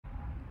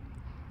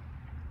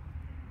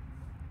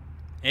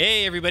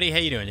Hey everybody, how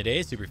you doing today?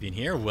 Superfiend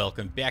here.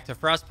 Welcome back to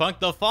Frostpunk,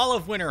 the Fall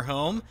of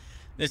Winterhome.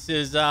 This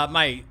is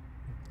my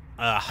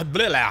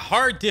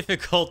hard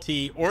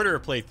difficulty order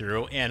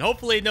playthrough, and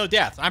hopefully no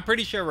deaths. I'm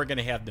pretty sure we're going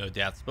to have no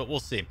deaths, but we'll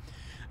see.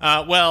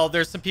 Well,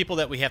 there's some people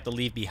that we have to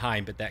leave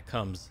behind, but that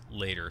comes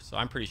later, so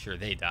I'm pretty sure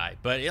they die.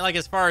 But like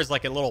as far as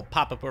like a little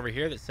pop-up over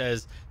here that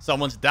says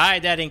someone's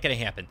died, that ain't going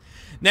to happen.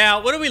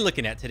 Now, what are we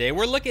looking at today?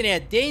 We're looking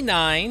at day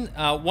 9,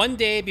 one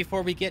day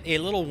before we get a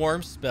little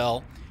warm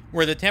spell,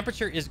 where the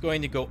temperature is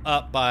going to go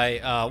up by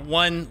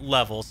 1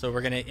 level. So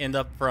we're going to end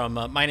up from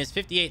minus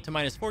 58 to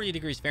minus 40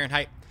 degrees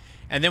Fahrenheit.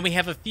 And then we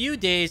have a few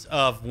days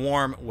of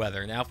warm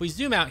weather. Now, if we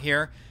zoom out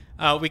here,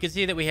 we can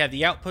see that we have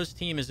the outpost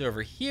team is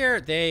over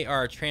here. They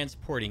are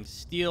transporting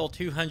steel,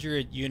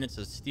 200 units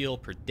of steel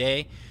per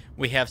day.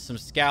 We have some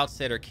scouts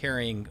that are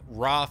carrying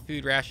raw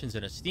food rations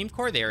in a steam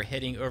core. They are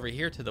heading over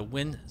here to the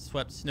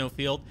windswept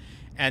snowfield.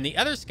 And the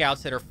other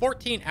scouts that are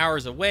 14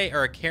 hours away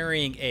are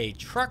carrying a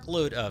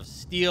truckload of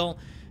steel,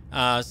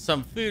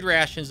 some food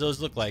rations. Those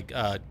look like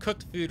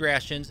cooked food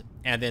rations,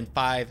 and then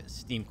 5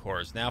 steam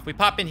cores. Now, if we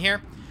pop in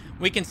here,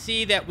 we can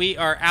see that we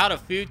are out of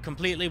food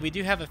completely. We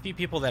do have a few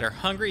people that are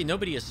hungry.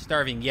 Nobody is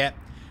starving yet.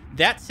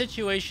 That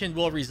situation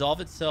will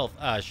resolve itself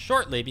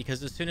shortly,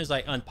 because as soon as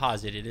I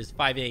unpause it, it is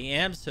 5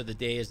 a.m., so the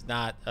day is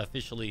not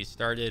officially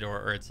started,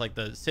 or it's like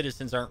the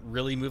citizens aren't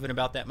really moving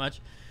about that much.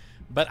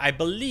 But I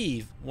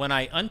believe when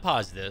I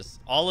unpause this,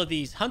 all of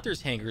these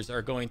hunters' hangars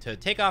are going to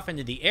take off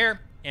into the air,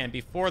 and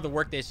before the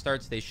workday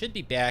starts, they should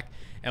be back,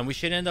 and we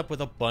should end up with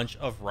a bunch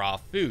of raw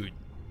food.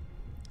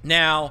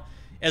 Now,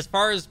 as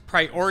far as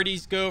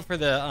priorities go for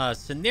the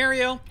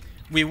scenario,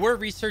 we were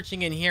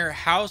researching in here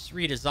house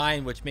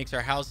redesign, which makes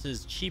our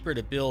houses cheaper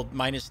to build,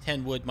 minus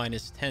 10 wood,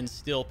 minus 10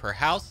 steel per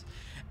house.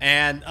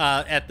 And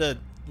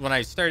when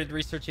I started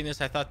researching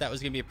this, I thought that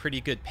was going to be a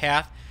pretty good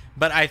path.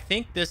 But I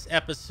think this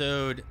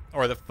episode,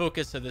 or the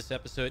focus of this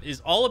episode, is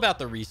all about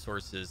the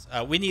resources.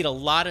 We need a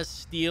lot of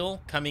steel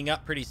coming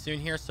up pretty soon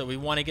here, so we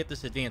want to get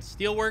this advanced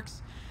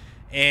steelworks.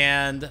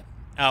 And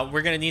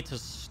we're going to need to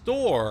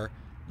store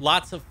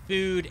lots of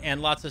food and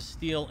lots of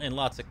steel and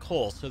lots of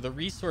coal. So the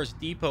resource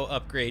depot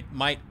upgrade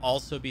might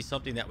also be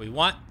something that we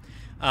want.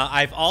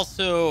 I've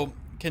also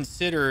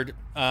considered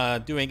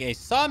doing a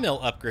sawmill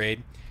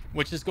upgrade,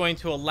 which is going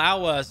to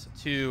allow us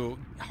to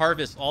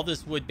harvest all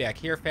this wood back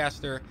here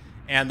faster,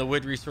 and the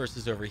wood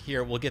resources over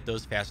here, we'll get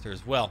those faster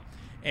as well.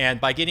 And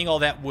by getting all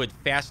that wood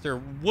faster,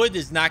 wood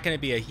is not going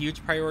to be a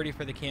huge priority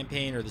for the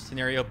campaign or the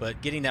scenario,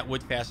 but getting that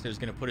wood faster is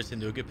going to put us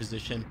into a good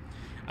position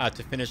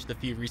to finish the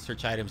few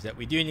research items that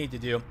we do need to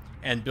do,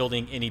 and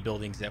building any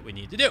buildings that we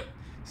need to do.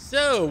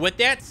 So with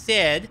that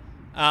said,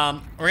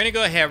 we're going to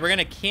go ahead. We're going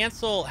to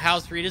cancel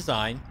house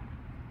redesign.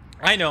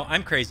 I know,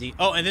 I'm crazy.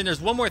 Oh, and then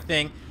there's one more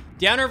thing.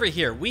 Down over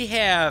here, we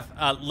have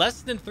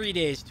less than 3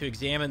 days to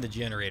examine the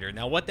generator.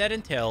 Now, what that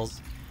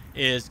entails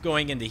is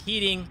going into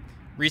heating,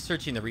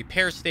 researching the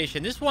repair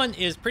station. This one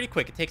is pretty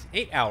quick. It takes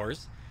 8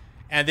 hours.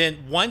 And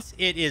then once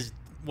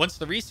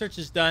the research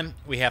is done,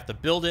 we have to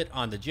build it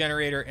on the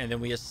generator, and then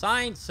we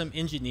assign some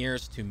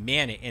engineers to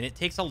man it. And it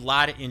takes a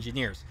lot of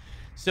engineers.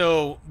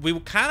 So we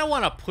kind of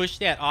want to push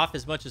that off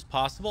as much as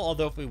possible.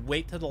 Although if we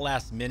wait to the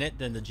last minute,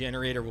 then the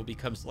generator will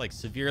become like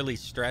severely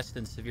stressed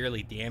and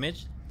severely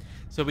damaged.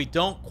 So we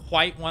don't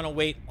quite want to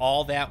wait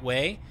all that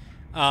way.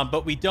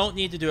 But we don't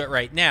need to do it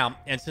right now.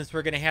 And since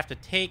we're going to have to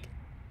take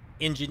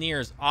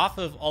engineers off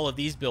of all of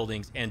these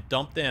buildings and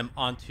dump them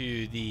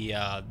onto the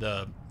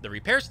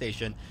repair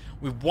station,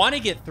 we want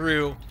to get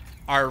through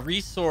our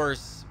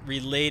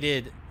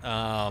resource-related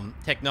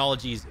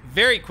technologies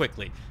very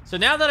quickly. So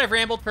now that I've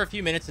rambled for a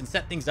few minutes and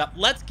set things up,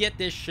 let's get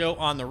this show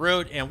on the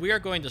road. And we are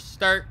going to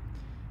start,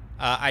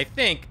 I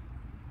think,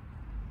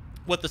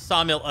 with the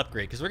sawmill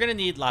upgrade, because we're going to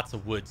need lots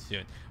of wood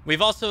soon.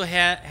 We've also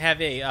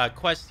have a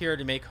quest here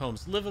to make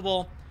homes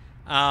livable.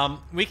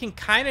 We can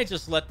kind of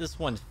just let this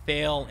one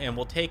fail, and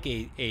we'll take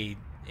a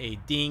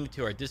ding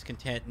to our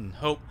discontent and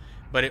hope,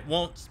 but it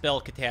won't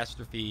spell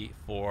catastrophe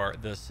for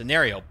the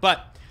scenario.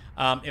 But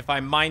if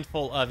I'm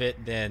mindful of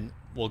it, then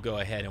we'll go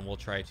ahead and we'll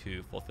try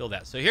to fulfill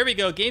that. So here we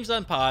go. Game's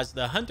unpaused.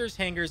 The hunters'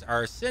 hangars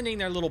are sending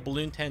their little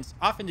balloon tents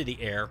off into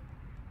the air,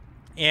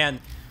 and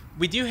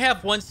we do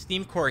have 1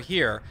 steam core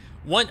here.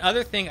 One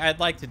other thing I'd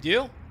like to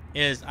do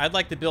is I'd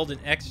like to build an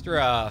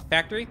extra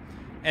factory.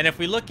 And if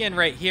we look in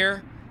right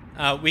here,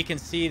 we can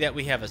see that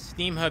we have a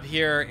steam hub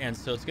here. And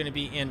so it's going to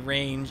be in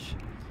range.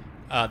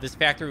 This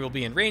factory will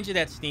be in range of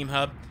that steam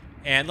hub.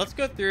 And let's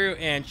go through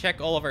and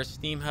check all of our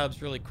steam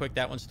hubs really quick.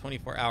 That one's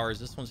 24 hours.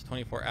 This one's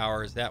 24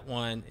 hours. That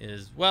one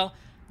is, well,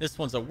 this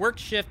one's a work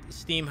shift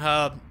steam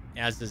hub,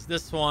 as is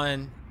this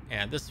one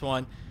and this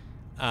one.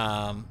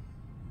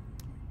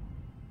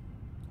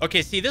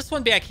 Okay, see this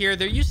one back here,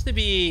 there used to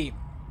be,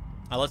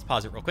 let's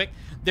pause it real quick.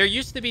 There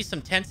used to be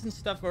some tents and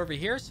stuff over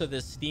here, so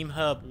this steam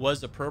hub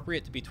was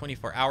appropriate to be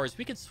 24 hours.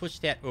 We could switch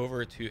that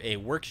over to a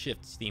work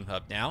shift steam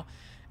hub now.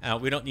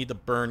 We don't need to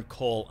burn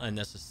coal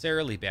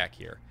unnecessarily back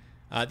here.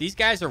 These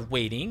guys are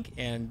waiting,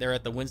 and they're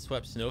at the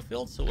windswept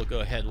snowfield, so we'll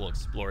go ahead, we'll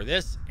explore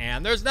this.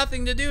 And there's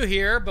nothing to do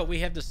here, but we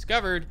have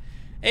discovered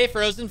a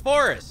frozen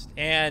forest.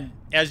 And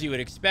as you would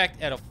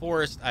expect at a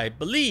forest, I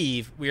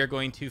believe we are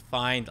going to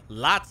find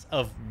lots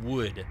of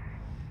wood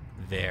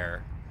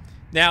there.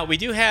 Now, we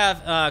do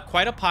have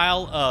quite a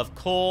pile of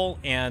coal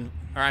and,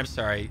 or I'm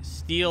sorry,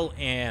 steel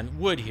and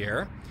wood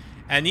here.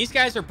 And these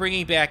guys are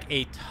bringing back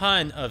a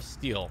ton of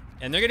steel.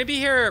 And they're going to be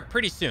here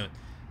pretty soon.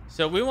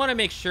 So we want to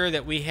make sure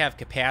that we have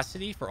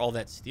capacity for all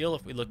that steel.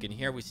 If we look in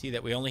here, we see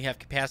that we only have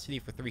capacity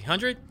for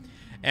 300.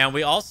 And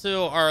we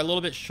also are a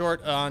little bit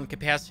short on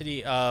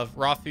capacity of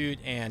raw food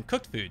and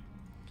cooked food.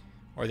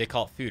 Or they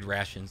call it food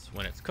rations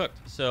when it's cooked.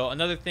 So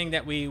another thing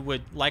that we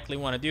would likely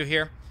want to do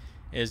here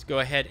is go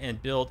ahead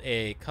and build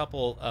a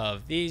couple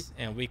of these.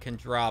 And we can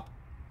drop,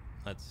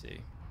 let's see.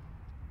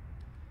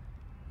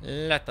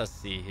 Let us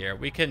see here.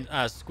 We can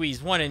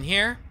squeeze one in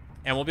here.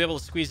 And we'll be able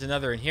to squeeze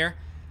another in here.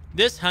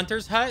 This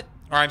hunter's hut,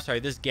 or I'm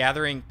sorry, this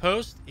gathering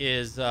post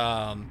is,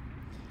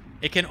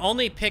 it can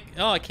only pick,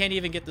 oh, I can't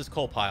even get this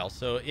coal pile.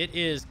 So it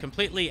is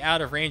completely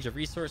out of range of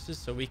resources.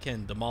 So we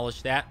can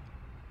demolish that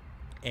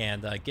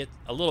and get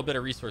a little bit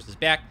of resources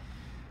back.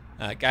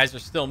 Guys are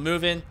still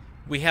moving.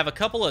 We have a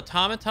couple of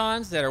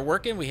automatons that are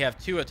working. We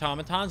have 2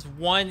 automatons.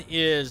 One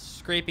is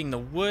scraping the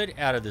wood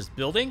out of this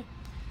building.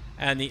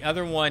 And the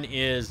other one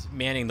is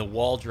manning the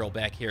wall drill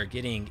back here,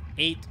 getting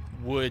 8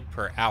 wood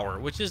per hour,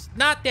 which is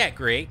not that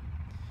great.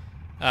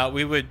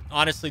 We would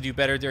honestly do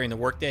better during the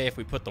workday if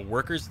we put the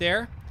workers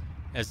there,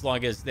 as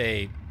long as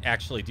they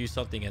actually do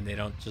something and they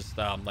don't just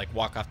like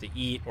walk off to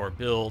eat or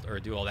build or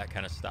do all that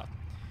kind of stuff.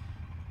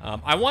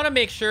 I want to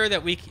make sure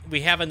that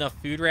we have enough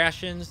food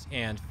rations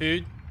and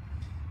food.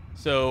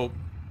 So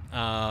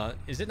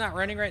is it not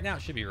running right now?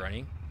 It should be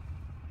running.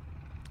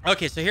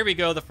 Okay, so here we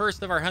go. The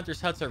first of our hunter's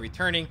huts are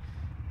returning.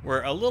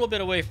 We're a little bit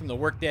away from the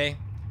workday.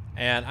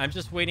 And I'm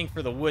just waiting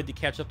for the wood to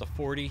catch up to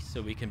 40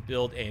 so we can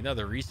build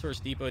another resource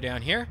depot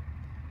down here.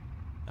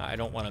 I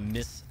don't want to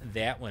miss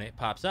that when it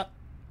pops up.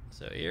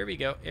 So here we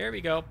go. Here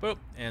we go. Boop.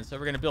 And so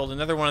we're going to build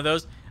another one of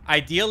those.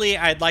 Ideally,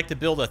 I'd like to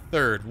build a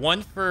third.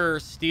 One for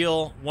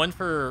steel, one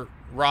for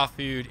raw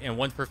food, and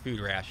one for food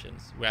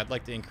rations. I'd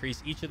like to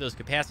increase each of those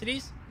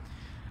capacities.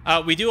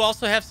 We do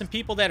also have some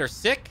people that are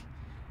sick,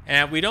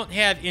 and we don't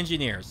have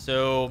engineers.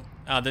 So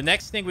the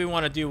next thing we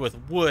want to do with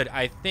wood,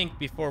 I think,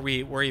 before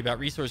we worry about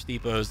resource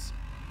depots,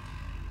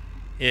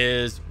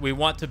 is we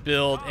want to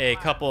build a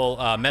couple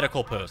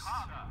medical posts.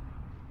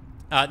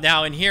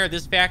 Now, in here,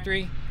 this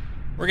factory,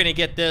 we're going to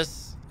get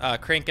this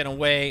cranking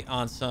away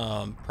on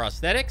some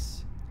prosthetics.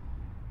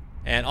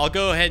 And I'll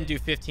go ahead and do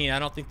 15. I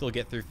don't think they'll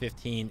get through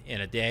 15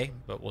 in a day,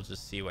 but we'll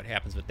just see what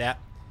happens with that.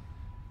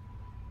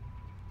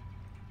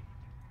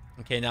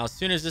 Okay, now as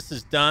soon as this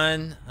is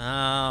done,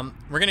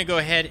 we're going to go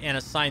ahead and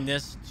assign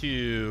this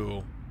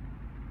to,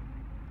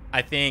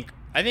 I think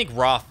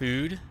raw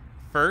food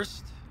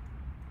first.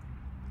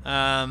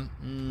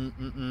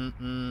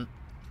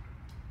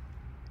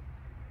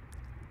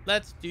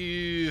 Let's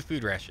do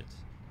food rations.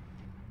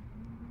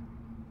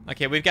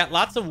 Okay, we've got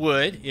lots of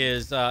wood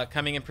is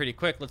coming in pretty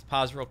quick. Let's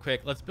pause real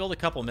quick. Let's build a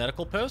couple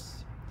medical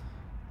posts.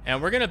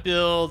 And we're going to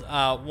build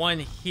one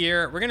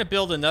here. We're going to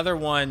build another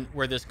one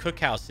where this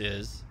cookhouse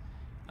is.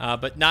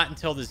 But not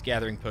until this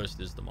gathering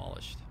post is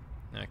demolished.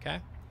 Okay.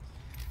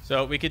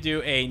 So we could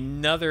do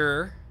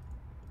another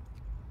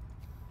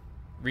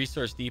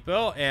resource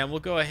depot. And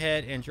we'll go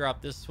ahead and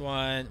drop this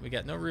one. We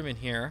got no room in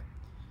here.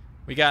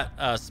 We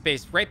got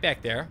space right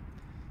back there.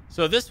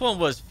 So this one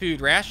was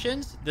food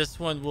rations. This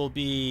one will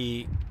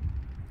be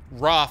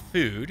raw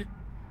food.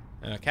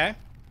 Okay.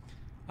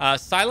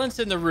 Silence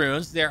in the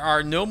ruins. There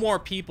are no more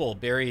people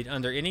buried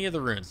under any of the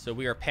ruins. So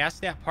we are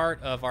past that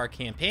part of our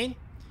campaign.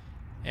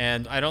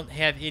 And I don't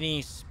have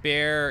any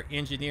spare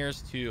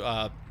engineers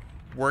to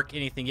work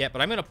anything yet.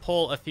 But I'm going to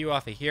pull a few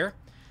off of here.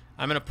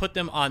 I'm going to put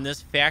them on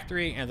this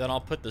factory. And then I'll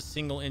put the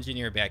single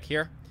engineer back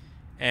here.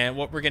 And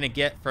what we're going to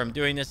get from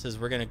doing this is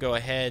we're going to go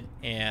ahead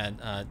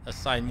and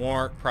assign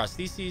more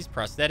prostheses,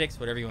 prosthetics,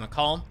 whatever you want to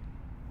call them.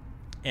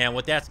 And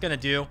what that's going to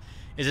do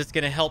is it's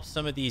going to help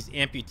some of these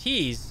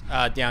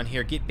amputees down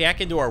here get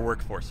back into our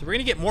workforce. So we're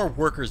going to get more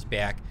workers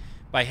back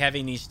by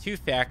having these 2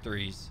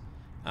 factories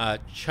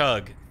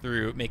chug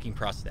through making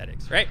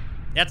prosthetics, right?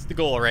 That's the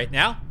goal right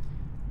now.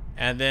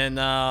 And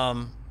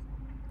then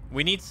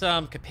we need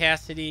some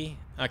capacity.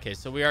 Okay,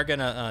 so we are going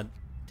to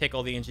take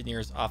all the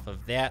engineers off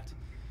of that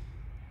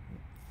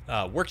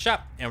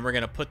workshop, and we're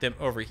going to put them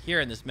over here,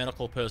 and this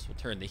medical post will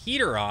turn the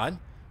heater on.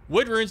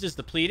 Wood runes is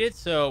depleted,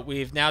 so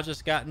we've now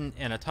just gotten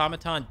an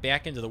automaton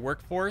back into the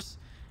workforce,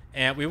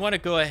 and we want to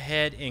go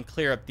ahead and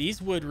clear up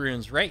these wood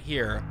runes right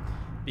here,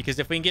 because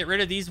if we can get rid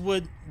of these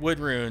wood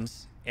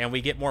runes and we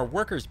get more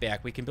workers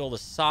back, we can build a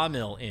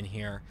sawmill in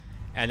here,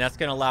 and that's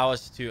going to allow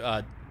us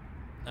to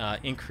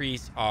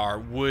increase our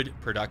wood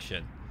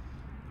production.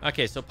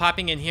 Okay, so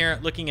popping in here,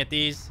 looking at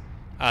these,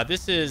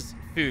 this is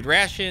food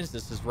rations,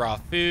 this is raw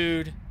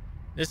food,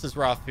 this is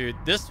raw food.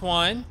 This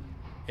one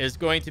is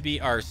going to be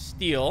our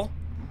steel.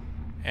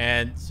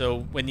 And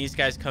so when these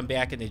guys come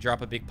back and they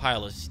drop a big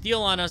pile of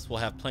steel on us, we'll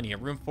have plenty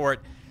of room for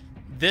it.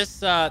 This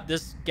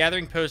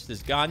gathering post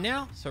is gone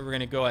now. So we're going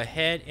to go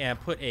ahead and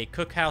put a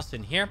cookhouse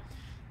in here.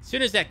 As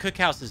soon as that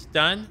cookhouse is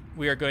done,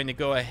 we are going to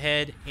go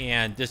ahead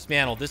and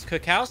dismantle this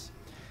cookhouse.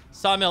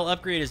 Sawmill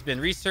upgrade has been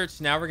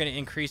researched. Now we're going to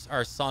increase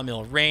our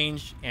sawmill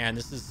range, and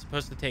this is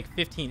supposed to take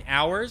 15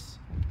 hours.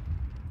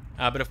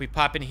 But if we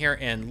pop in here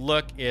and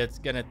look, it's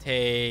going to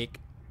take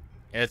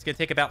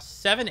about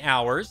 7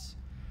 hours.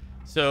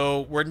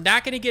 So we're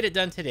not going to get it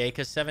done today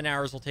because 7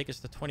 hours will take us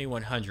to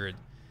 2100.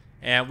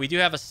 And we do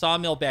have a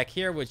sawmill back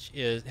here, which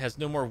has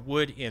no more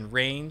wood in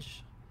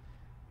range.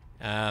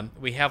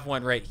 We have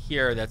one right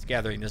here that's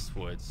gathering this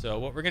wood. So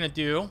what we're going to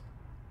do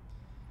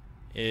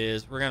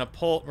is we're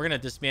going to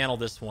dismantle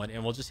this one,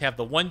 and we'll just have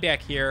the one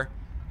back here,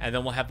 and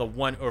then we'll have the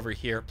one over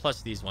here,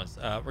 plus these ones.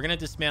 We're going to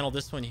dismantle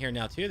this one here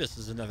now, too. This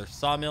is another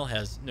sawmill,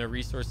 has no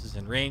resources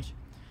in range.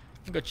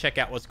 We'll go check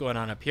out what's going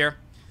on up here.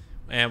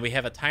 And we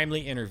have a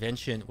timely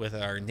intervention with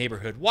our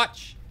neighborhood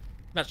watch.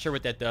 Not sure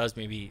what that does.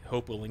 Maybe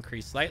hope will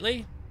increase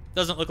slightly.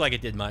 Doesn't look like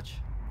it did much.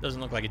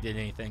 Doesn't look like it did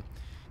anything.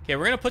 Okay,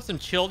 we're going to put some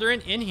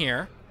children in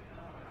here.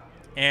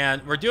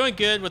 And we're doing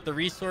good with the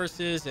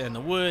resources and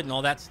the wood and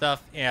all that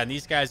stuff. And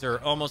these guys are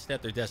almost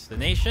at their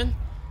destination.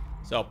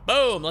 So,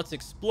 boom, let's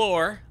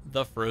explore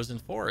the frozen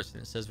forest.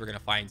 And it says we're going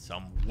to find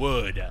some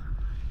wood.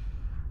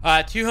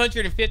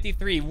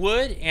 253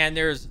 wood, and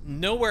there's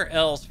nowhere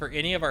else for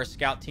any of our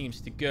scout teams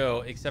to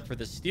go except for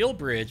the steel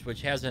bridge,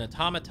 which has an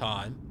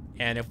automaton.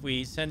 And if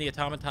we send the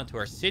automaton to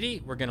our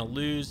city, we're going to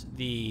lose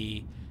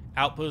the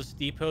outpost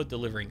depot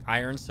delivering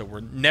iron, so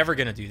we're never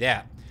going to do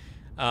that.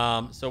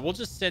 So we'll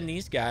just send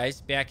these guys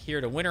back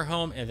here to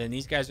Winterhome, and then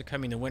these guys are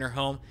coming to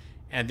Winterhome.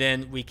 And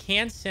then we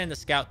can send a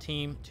scout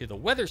team to the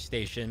weather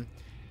station,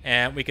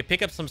 and we could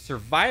pick up some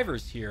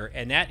survivors here,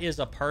 and that is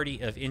a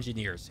party of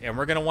engineers. And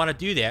we're going to want to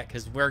do that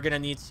because we're going to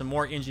need some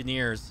more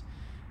engineers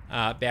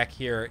back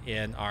here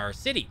in our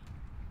city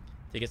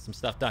to get some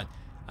stuff done.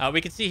 We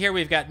can see here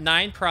we've got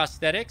 9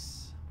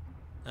 prosthetics.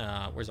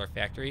 Where's our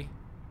factory?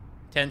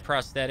 10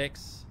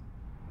 prosthetics.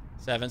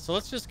 7. So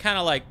let's just kind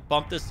of like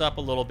bump this up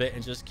a little bit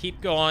and just keep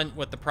going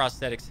with the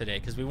prosthetics today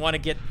because we want to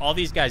get all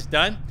these guys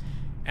done.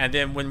 And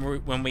then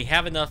when we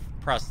have enough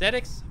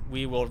prosthetics,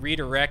 we will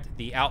redirect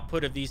the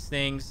output of these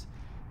things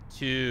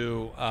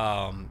to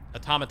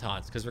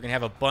automatons because we're going to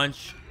have a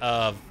bunch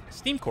of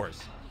steam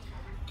cores.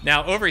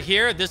 Now, over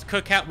here, this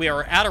cookout, we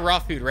are out of raw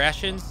food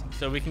rations,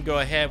 so we can go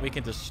ahead, we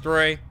can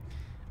destroy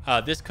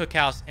this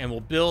cookhouse, and we'll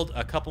build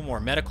a couple more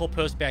medical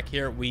posts back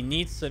here. We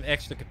need some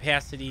extra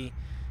capacity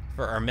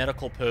for our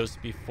medical posts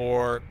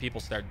before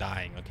people start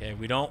dying, okay?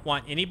 We don't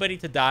want anybody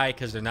to die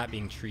because they're not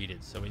being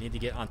treated, so we need to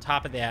get on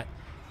top of that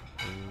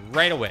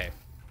right away.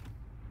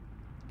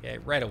 Okay,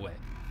 right away.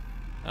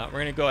 We're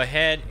going to go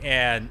ahead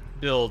and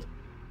build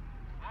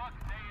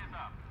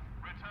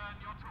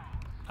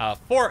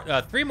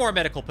 3 more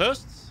medical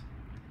posts.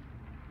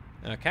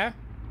 Okay. And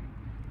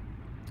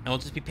we'll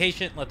just be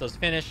patient, let those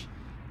finish.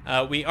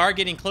 We are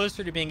getting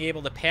closer to being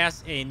able to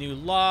pass a new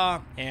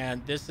law,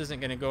 and this isn't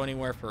going to go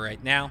anywhere for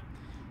right now.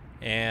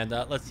 And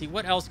let's see,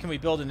 what else can we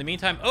build in the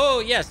meantime? Oh,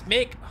 yes,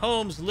 make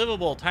homes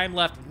livable. Time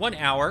left 1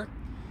 hour.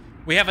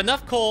 We have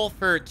enough coal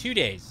for 2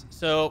 days.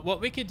 So what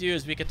we could do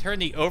is we could turn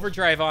the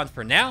overdrive on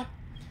for now,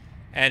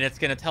 and it's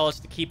going to tell us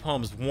to keep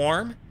homes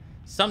warm.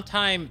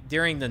 Sometime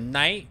during the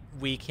night,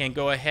 we can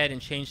go ahead and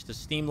change to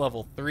steam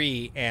level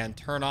 3 and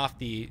turn off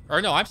the...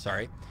 Or no, I'm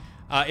sorry.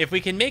 If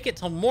we can make it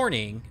till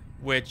morning,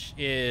 which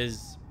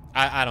is,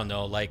 I don't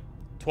know, like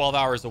 12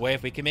 hours away.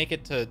 If we can make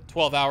it to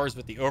 12 hours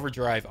with the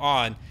overdrive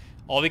on,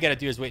 all we got to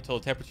do is wait till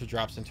the temperature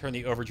drops and turn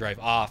the overdrive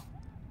off.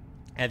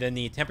 And then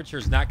the temperature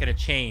is not going to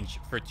change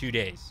for 2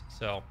 days.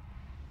 So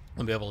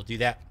we'll be able to do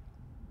that.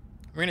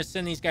 We're going to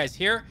send these guys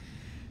here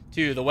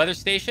to the weather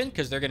station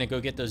because they're going to go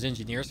get those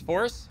engineers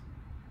for us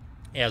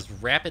as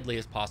rapidly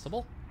as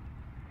possible.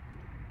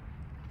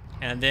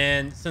 And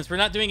then since we're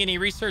not doing any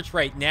research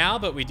right now,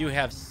 but we do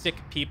have sick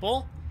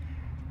people,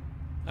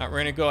 we're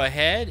going to go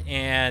ahead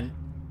and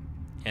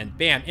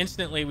bam,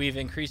 instantly we've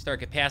increased our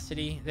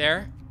capacity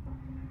there.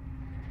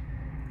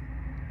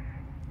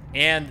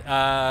 And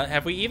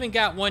have we even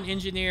got one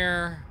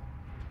engineer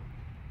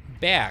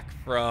back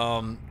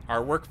from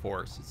our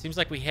workforce? It seems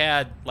like we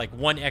had like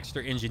 1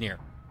 extra engineer.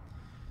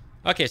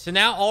 Okay, so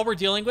now all we're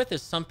dealing with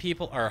is some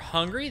people are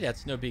hungry.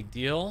 That's no big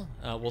deal.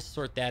 We'll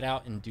sort that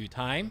out in due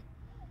time.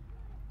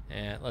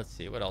 And let's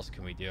see, what else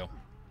can we do?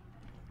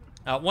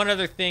 One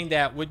other thing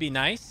that would be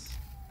nice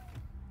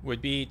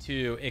would be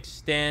to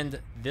extend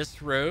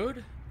this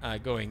road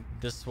going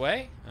this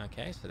way.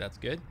 Okay, so that's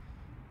good.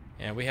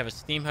 And we have a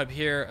steam hub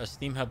here, a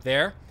steam hub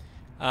there.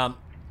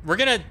 We're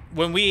gonna,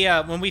 when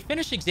we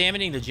finish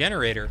examining the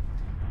generator,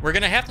 we're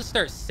gonna have to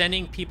start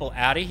sending people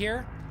out of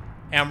here,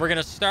 and we're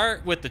gonna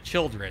start with the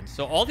children.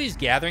 So all these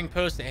gathering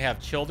posts that have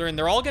children,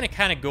 they're all gonna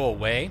kind of go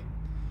away.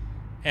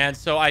 And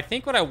so I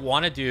think what I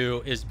want to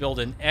do is build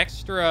an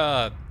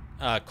extra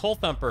coal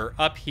thumper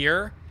up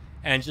here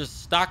and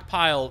just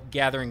stockpile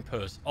gathering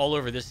posts all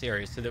over this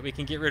area so that we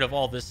can get rid of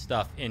all this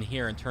stuff in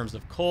here in terms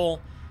of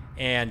coal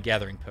and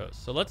gathering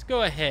posts. So let's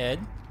go ahead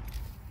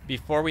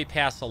before we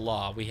pass a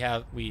law. We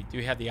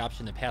do have the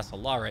option to pass a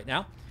law right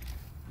now.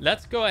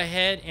 Let's go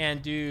ahead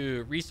and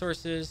do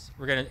resources.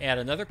 We're going to add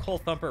another coal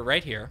thumper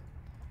right here.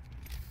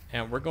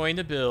 And we're going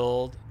to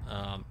build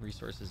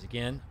resources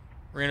again.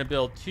 We're going to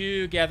build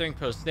 2 gathering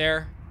posts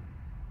there.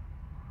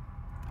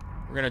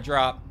 We're going to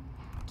drop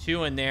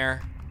 2 in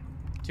there,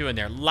 2 in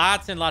there.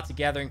 Lots and lots of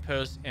gathering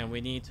posts, and we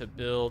need to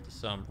build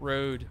some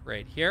road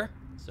right here.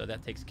 So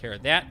that takes care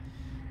of that.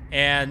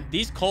 And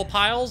these coal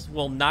piles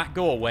will not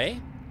go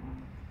away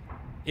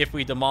if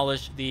we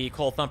demolish the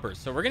coal thumpers.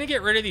 So we're going to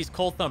get rid of these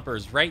coal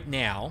thumpers right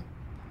now.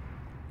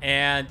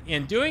 And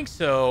in doing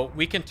so,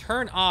 we can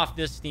turn off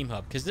this steam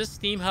hub, because this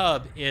steam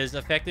hub is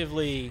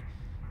effectively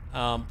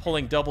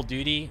pulling double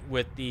duty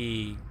with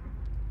the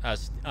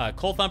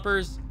coal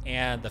thumpers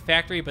and the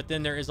factory, but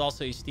then there is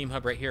also a steam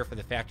hub right here for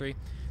the factory.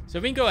 So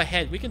we can go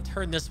ahead, we can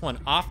turn this one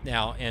off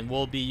now, and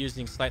we'll be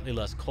using slightly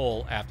less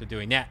coal after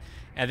doing that.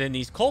 And then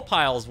these coal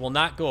piles will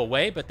not go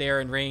away, but they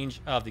are in range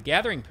of the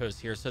gathering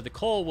posts here, so the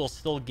coal will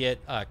still get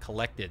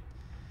collected.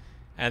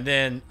 And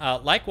then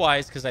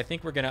likewise, because I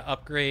think we're going to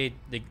upgrade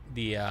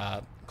the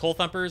coal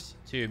thumpers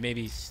to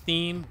maybe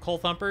steam coal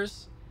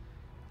thumpers,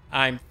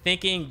 I'm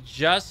thinking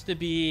just to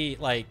be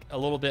like a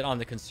little bit on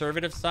the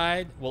conservative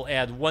side, we'll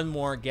add 1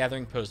 more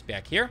gathering post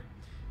back here,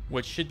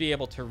 which should be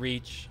able to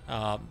reach,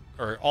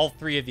 or all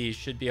 3 of these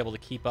should be able to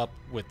keep up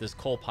with this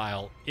coal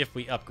pile if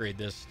we upgrade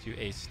this to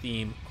a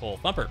steam coal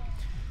thumper.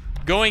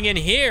 Going in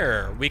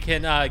here, we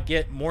can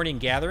get morning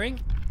gathering.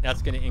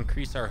 That's going to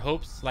increase our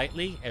hopes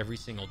slightly every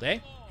single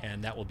day,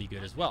 and that will be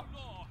good as well.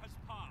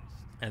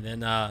 And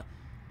then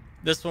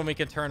this one we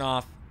can turn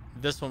off.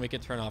 This one we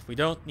can turn off. We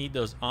don't need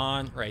those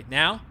on right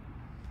now.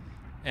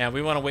 And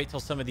we want to wait till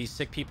some of these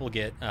sick people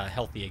get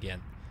healthy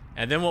again.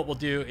 And then what we'll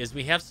do is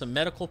we have some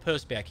medical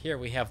posts back here.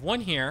 We have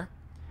 1 here.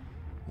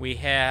 We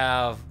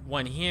have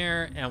 1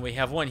 here. And we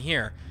have 1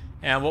 here.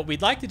 And what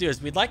we'd like to do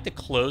is we'd like to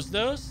close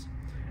those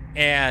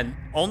and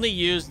only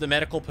use the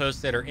medical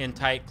posts that are in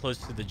tight close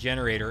to the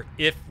generator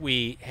if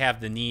we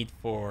have the need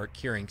for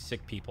curing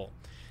sick people.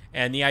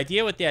 And the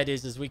idea with that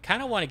is we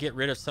kind of want to get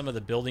rid of some of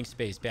the building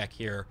space back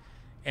here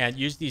and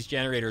use these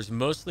generators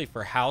mostly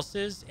for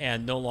houses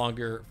and no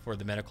longer for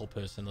the medical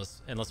posts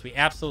unless we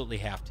absolutely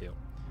have to.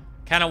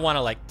 Kind of want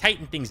to like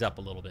tighten things up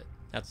a little bit.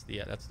 That's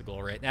the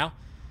goal right now.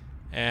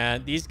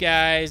 And these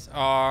guys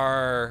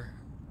they're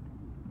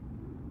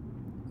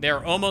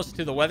almost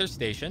to the weather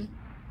station.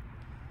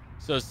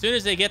 So as soon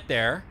as they get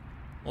there,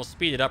 we'll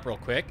speed it up real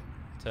quick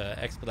to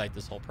expedite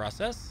this whole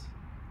process.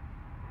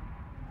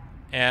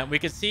 And we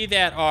can see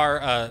that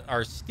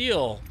our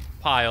steel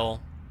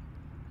pile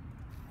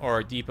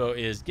or depot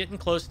is getting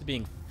close to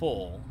being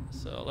full.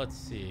 So let's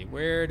see,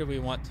 where do we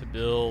want to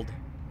build?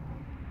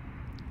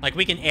 Like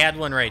we can add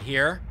one right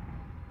here,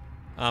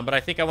 but I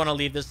think I want to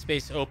leave this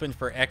space open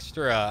for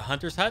extra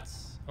hunters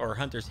huts or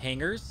hunters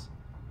hangars.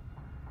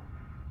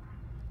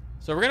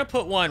 So we're gonna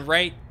put one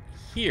right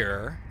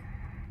here,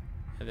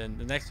 and then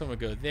the next one would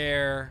go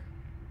there.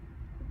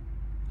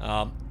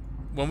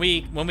 When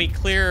we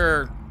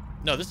clear,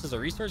 no, this is a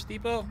resource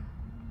depot.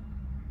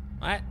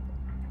 What?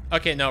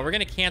 Okay, no, we're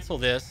gonna cancel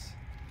this.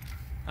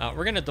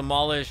 We're going to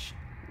demolish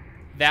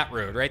that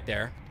road right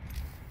there.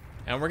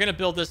 And we're going to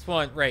build this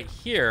one right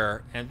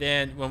here. And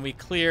then when we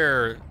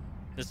clear,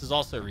 this is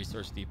also a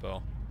resource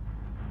depot.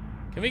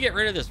 Can we get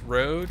rid of this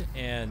road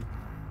and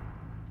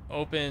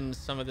open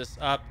some of this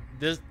up?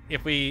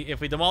 If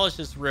we demolish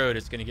this road,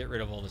 it's going to get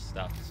rid of all this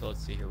stuff. So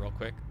let's see here real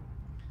quick.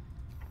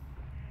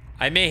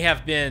 I may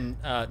have been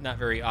not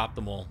very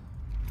optimal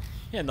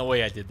in the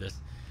way I did this.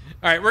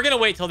 All right, we're going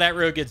to wait till that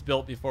road gets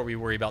built before we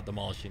worry about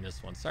demolishing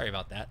this one. Sorry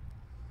about that.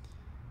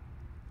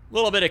 A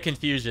little bit of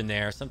confusion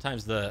there.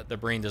 Sometimes the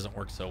brain doesn't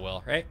work so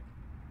well, right?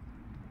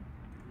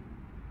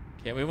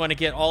 Okay, we want to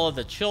get all of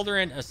the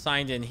children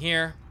assigned in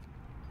here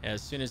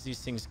as soon as these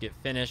things get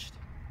finished.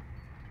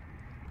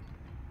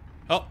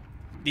 Oh,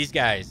 these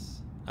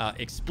guys.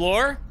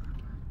 Explore.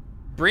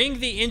 Bring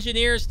the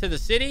engineers to the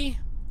city,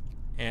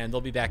 and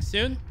they'll be back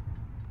soon.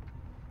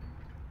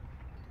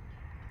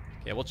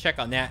 Okay, we'll check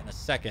on that in a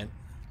second.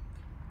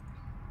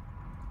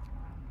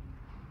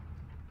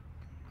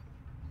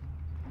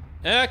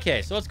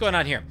 Okay, so what's going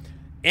on here?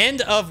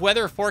 End of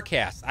weather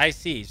forecast. I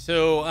see.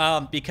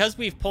 So because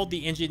we've pulled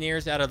the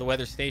engineers out of the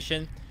weather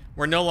station,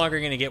 we're no longer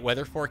going to get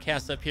weather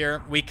forecasts up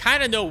here. We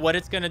kind of know what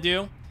it's going to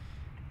do.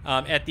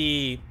 At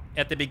the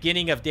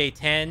beginning of day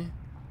 10,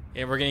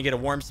 and we're going to get a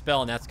warm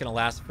spell, and that's going to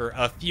last for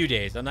a few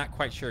days. I'm not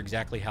quite sure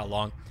exactly how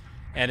long.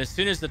 And as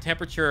soon as the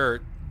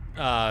temperature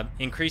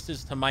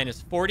increases to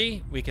minus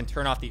 40, we can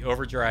turn off the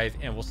overdrive,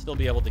 and we'll still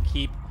be able to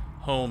keep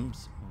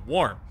homes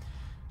warm.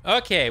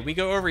 Okay, we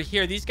go over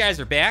here. These guys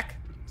are back,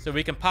 so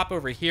we can pop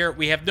over here.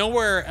 We have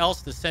nowhere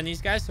else to send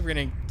these guys, so we're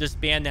going to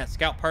disband that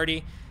scout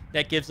party.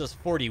 That gives us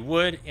 40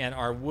 wood, and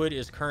our wood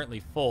is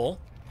currently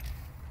full.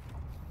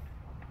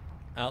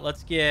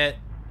 Let's get...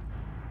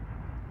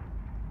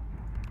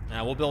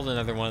 we'll build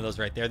another one of those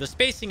right there. The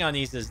spacing on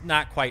these is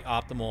not quite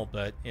optimal,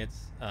 but it's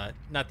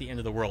not the end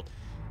of the world.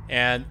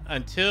 And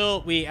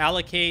until we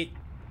allocate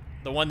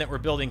the one that we're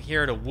building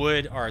here to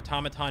wood, our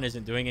automaton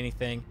isn't doing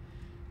anything.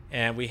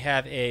 And we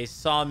have a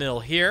sawmill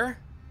here.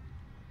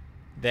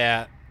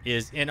 that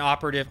is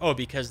inoperative. Oh,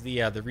 because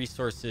the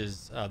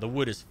resources, the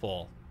wood is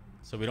full.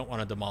 So we don't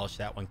want to demolish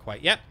that one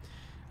quite yet.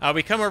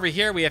 We come over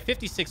here. We have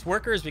 56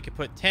 workers. We could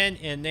put 10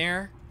 in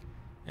there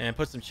and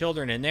put some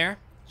children in there.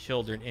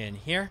 Children in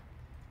here.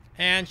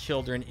 And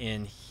children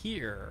in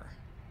here.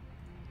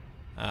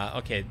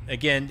 Okay,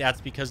 again, that's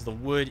because the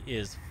wood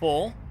is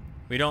full.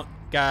 We don't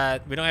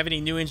have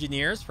any new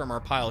engineers from our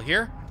pile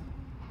here.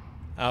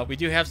 We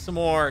do have some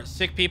more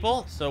sick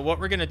people. So what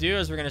we're going to do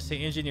is we're going to say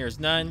engineers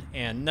none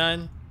and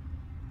none.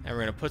 And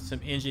we're going to put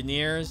some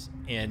engineers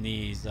in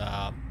these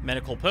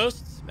medical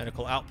posts,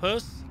 medical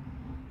outposts.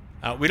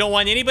 We don't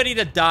want anybody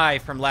to die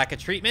from lack of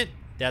treatment.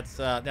 That's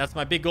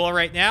my big goal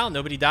right now.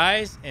 Nobody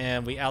dies,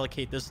 and we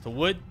allocate this to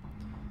wood.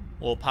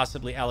 We'll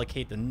possibly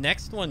allocate the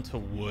next one to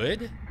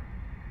wood,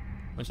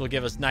 which will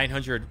give us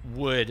 900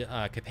 wood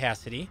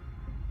capacity.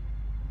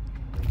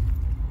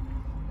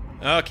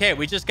 Okay,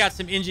 we just got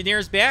some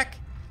engineers back.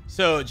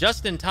 So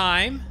just in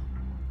time,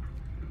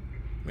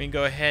 we can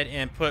go ahead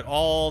and put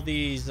all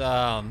these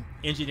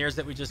engineers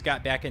that we just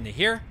got back into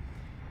here.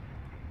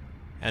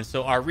 And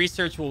so our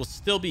research will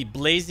still be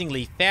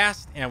blazingly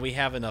fast, and we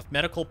have enough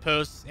medical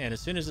posts. And as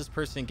soon as this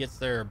person gets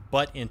their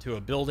butt into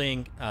a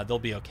building, they'll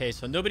be okay.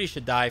 So nobody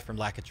should die from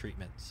lack of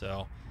treatment.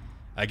 So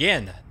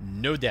again,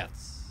 no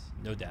deaths.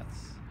 No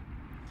deaths.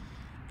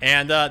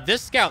 And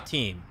this scout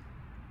team.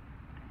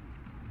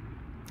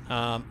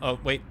 Oh,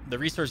 wait. The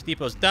resource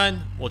depot's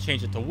done. We'll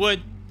change it to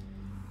wood.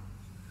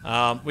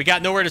 We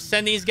got nowhere to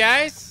send these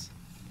guys.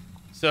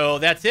 So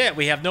that's it.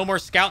 We have no more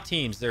scout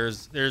teams.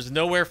 There's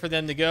nowhere for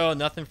them to go.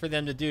 Nothing for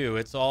them to do.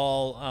 It's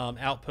all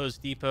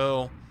outpost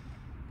depot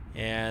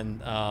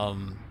and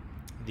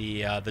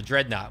the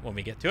dreadnought when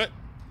we get to it.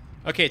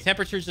 Okay,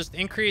 temperatures just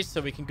increased,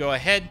 so we can go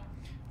ahead.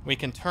 We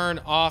can turn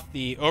off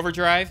the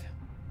overdrive.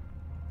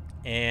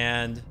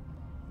 And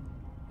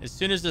as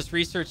soon as this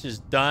research is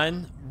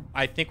done,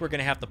 I think we're going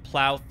to have to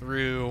plow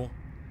through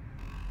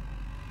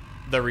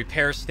the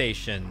repair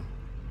station.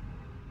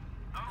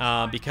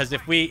 Because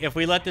if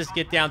we let this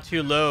get down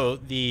too low,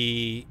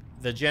 the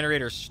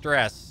generator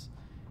stress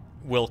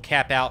will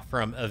cap out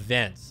from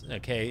events.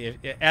 Okay,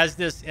 as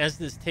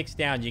this ticks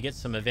down, you get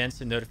some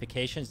events and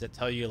notifications that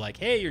tell you like,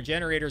 hey, your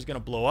generator is going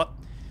to blow up.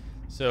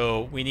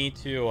 So we need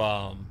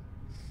to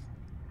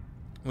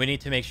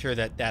make sure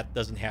that that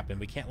doesn't happen.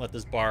 We can't let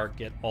this bar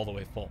get all the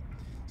way full.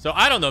 So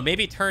I don't know.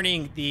 Maybe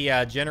turning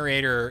the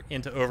generator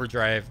into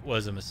overdrive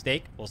was a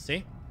mistake. We'll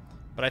see,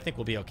 but I think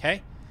we'll be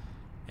okay.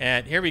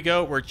 And here we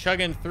go. We're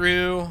chugging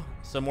through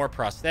some more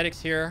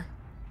prosthetics here.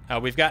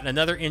 We've gotten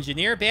another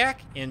engineer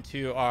back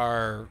into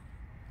our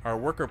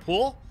worker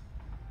pool.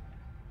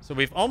 So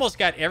we've almost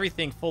got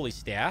everything fully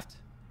staffed.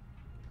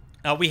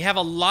 We have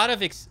a lot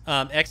of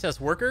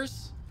excess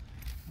workers.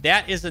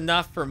 That is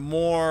enough for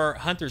more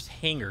hunters'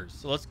 hangars.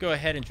 So let's go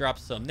ahead and drop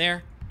some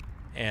there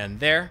and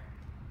there.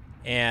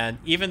 And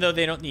even though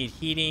they don't need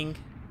heating,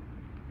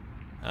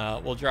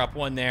 we'll drop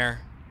one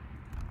there,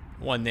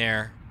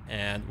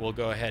 and we'll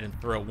go ahead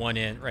and throw one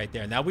in right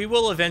there. Now, we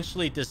will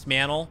eventually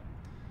dismantle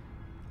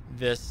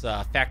this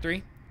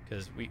factory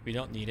because we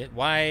don't need it.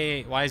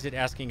 Why is it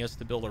asking us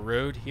to build a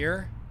road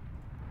here?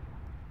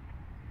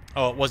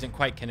 Oh, it wasn't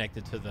quite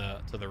connected to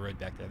the road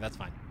back there. That's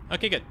fine.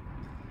 Okay, good.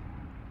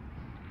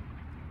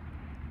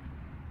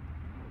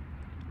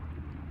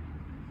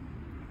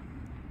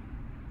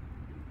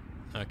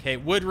 Okay,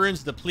 wood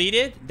runes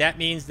depleted. That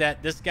means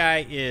that this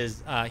guy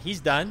is,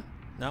 he's done.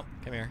 Nope,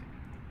 come here.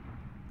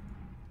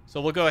 So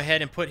we'll go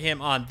ahead and put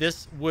him on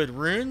this wood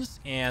runes.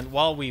 And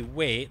while we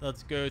wait,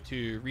 let's go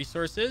to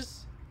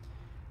resources.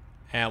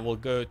 And we'll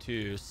go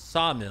to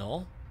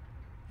sawmill.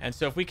 And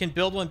so if we can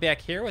build one back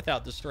here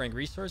without destroying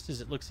resources,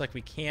 it looks like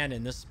we can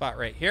in this spot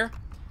right here.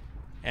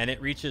 And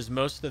it reaches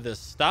most of this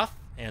stuff.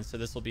 And so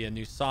this will be a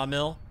new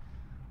sawmill.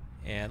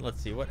 And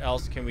let's see, what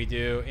else can we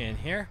do in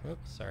here?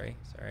 Oops, sorry.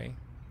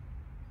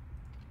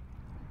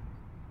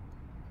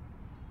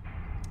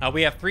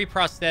 We have 3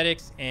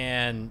 prosthetics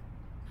and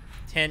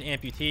 10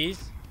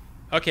 amputees.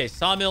 Okay,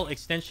 sawmill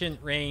extension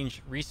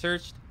range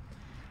researched.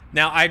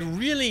 Now, I'd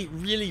really,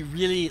 really,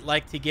 really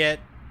like to get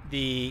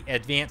the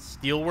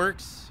advanced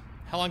steelworks.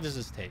 How long does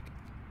this take?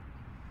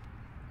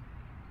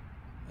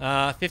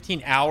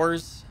 15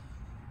 hours.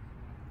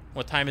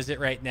 What time is it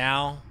right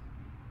now?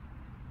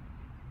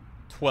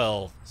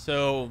 12.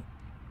 So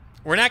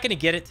we're not going to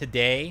get it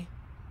today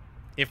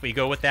if we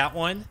go with that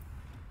one.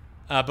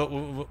 But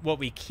what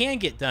we can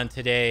get done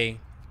today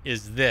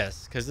is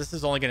this, because this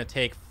is only going to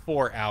take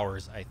 4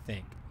 hours, I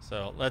think.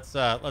 So let's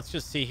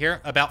just see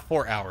here. About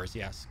 4 hours,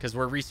 yes, because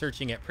we're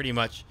researching at pretty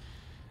much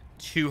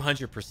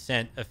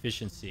 200%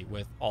 efficiency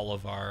with all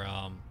of our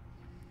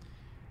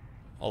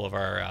what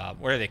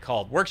are they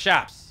called?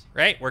 Workshops,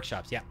 right?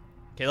 Workshops, yeah.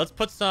 Okay, let's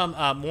put some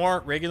more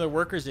regular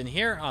workers in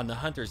here on the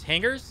hunter's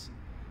hangars.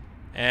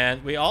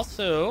 And we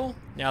also,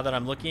 now that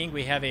I'm looking,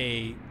 we have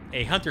a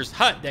hunter's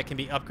hut that can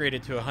be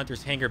upgraded to a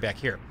hunter's hangar back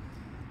here.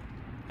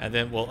 And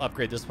then we'll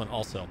upgrade this one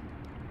also.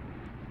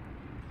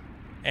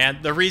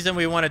 And the reason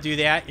we want to do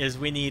that is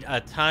we need a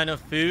ton of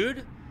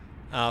food.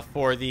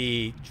 for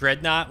the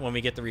dreadnought when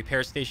we get the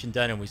repair station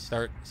done and we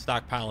start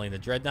stockpiling the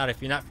dreadnought.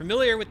 If you're not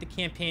familiar with the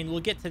campaign, we'll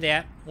get to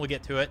that. We'll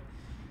get to it.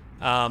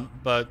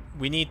 But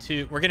we're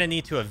going to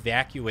need to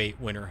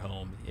evacuate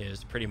Winterhome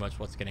is pretty much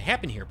what's going to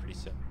happen here pretty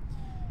soon.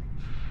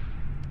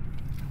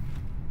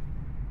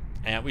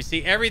 And we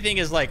see everything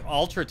is like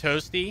ultra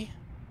toasty,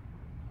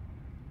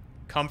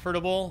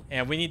 comfortable,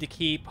 and we need to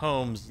keep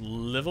homes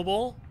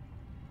livable.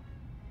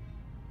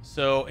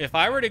 So if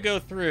I were to go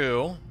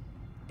through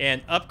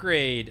and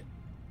upgrade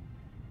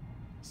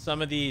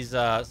some of these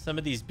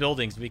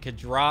buildings, we could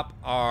drop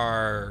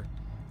our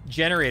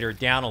generator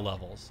down a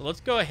level. So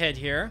let's go ahead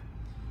here.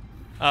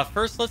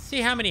 First, let's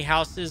see how many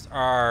houses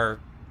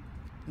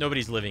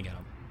nobody's living in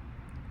them.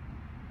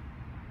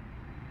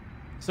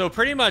 So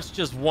pretty much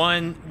just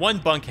one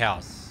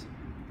bunkhouse.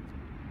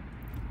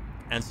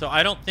 And so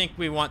I don't think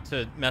we want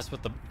to mess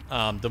with the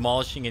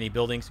demolishing any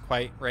buildings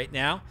quite right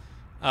now.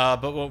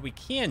 But what we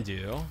can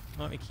do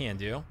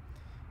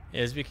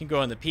is we can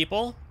go in the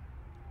people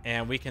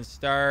and we can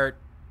start.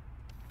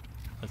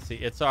 Let's see,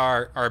 it's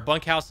our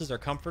bunkhouses are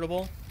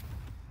comfortable.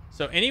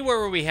 So anywhere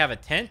where we have a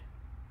tent,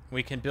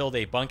 we can build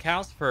a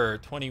bunkhouse for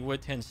 20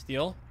 wood, 10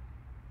 steel.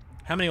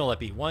 How many will that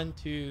be? 1,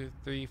 2,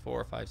 3,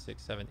 4, 5,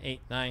 6, 7, 8,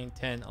 9,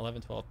 10,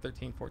 11, 12,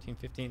 13, 14,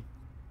 15.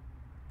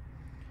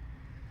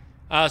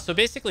 So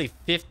basically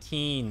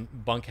 15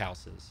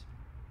 bunkhouses.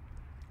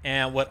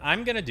 And what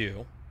I'm going to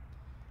do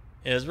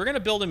is we're going to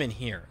build them in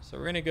here. So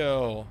we're going to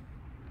go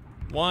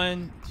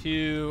 1,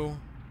 2,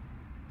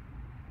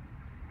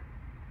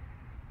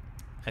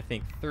 I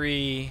think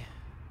 3,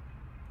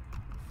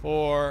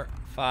 4,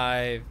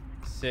 5,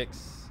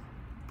 6,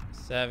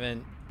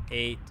 7,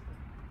 8,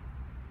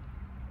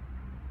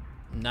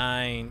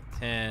 9,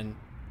 10,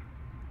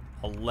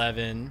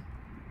 11.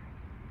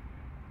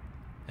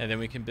 And then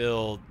we can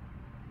build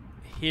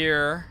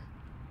here.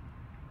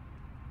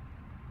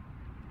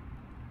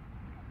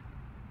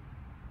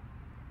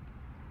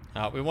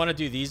 We want to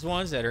do these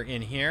ones that are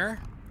in here.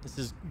 This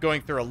is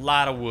going through a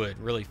lot of wood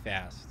really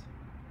fast.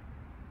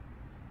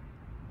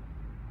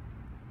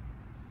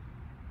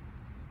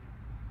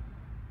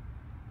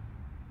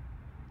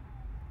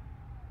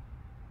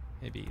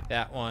 Maybe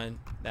that one,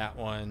 that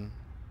one.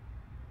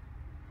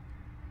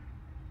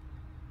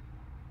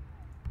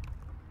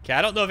 Okay,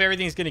 I don't know if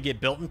everything's going to get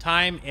built in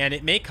time, and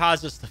it may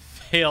cause us to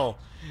fail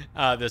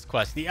this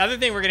quest. The other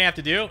thing we're going to have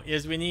to do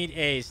is we need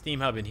a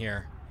steam hub in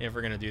here if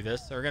we're going to do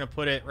this. So we're going to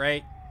put it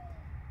right...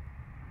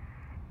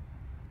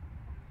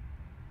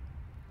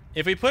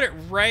 If we put it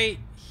right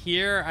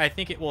here, I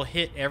think it will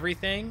hit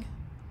everything.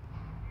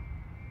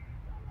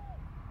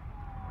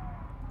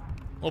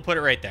 We'll put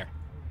it right there.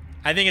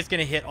 I think it's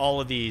going to hit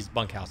all of these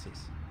bunkhouses.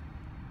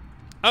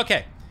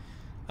 Okay.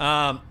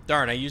 Darn,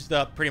 I used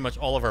up pretty much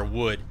all of our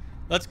wood.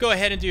 Let's go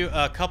ahead and do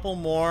a couple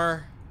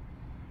more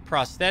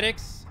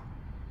prosthetics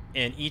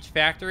in each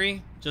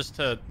factory just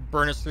to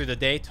burn us through the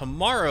day.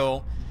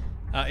 Tomorrow,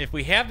 if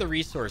we have the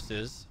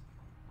resources,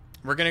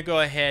 we're going to go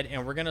ahead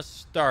and we're going to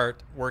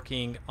start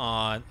working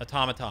on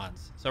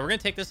automatons. So we're going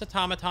to take this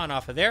automaton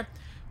off of there.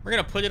 We're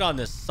going to put it on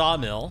this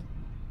sawmill.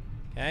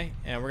 Okay.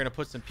 And we're going to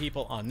put some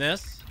people on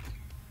this.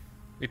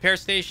 Repair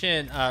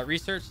station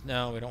research.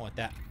 No, we don't want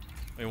that.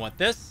 We want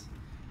this.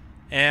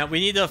 And we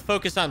need to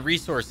focus on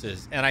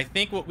resources. And I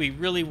think what we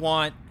really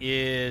want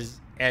is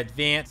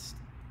advanced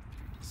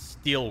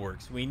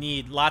steelworks. We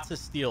need lots of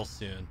steel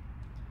soon.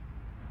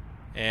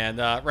 And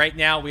right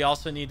now, we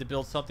also need to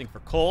build something for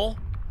coal.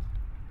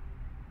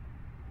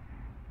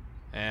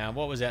 And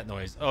what was that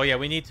noise? Oh, yeah,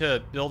 we need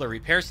to build a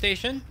repair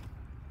station.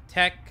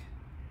 Tech.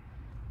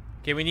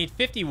 Okay, we need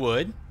 50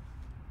 wood.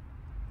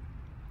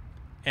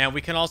 And we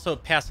can also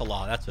pass a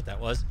law. That's what that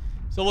was.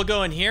 So we'll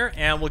go in here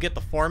and we'll get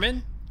the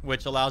foreman,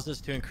 which allows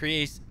us to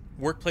increase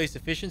workplace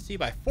efficiency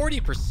by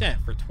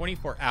 40% for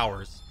 24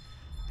 hours.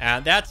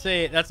 And that's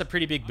a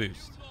pretty big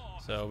boost.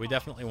 So we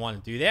definitely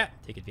want to do that.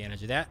 Take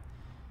advantage of that.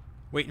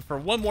 Waiting for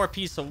one more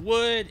piece of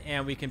wood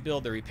and we can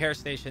build the repair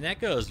station. That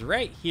goes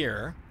right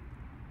here.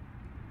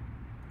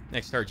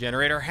 Next to our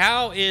generator.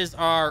 How is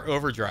our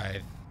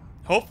overdrive?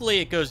 Hopefully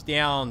it goes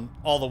down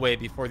all the way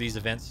before these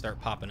events start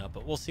popping up,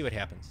 but we'll see what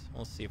happens.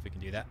 We'll see if we can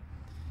do that.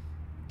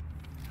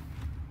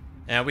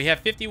 And we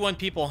have 51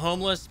 people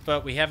homeless,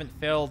 but we haven't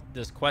failed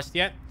this quest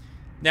yet.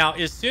 Now,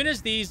 as soon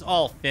as these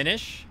all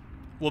finish,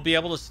 we'll be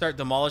able to start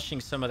demolishing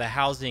some of the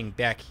housing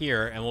back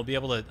here, and we'll be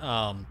able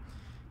to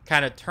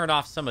kind of turn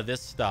off some of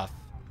this stuff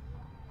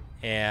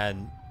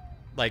and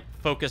like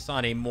focus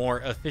on a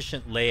more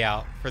efficient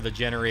layout for the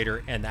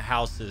generator and the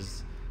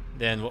houses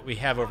than what we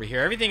have over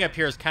here. Everything up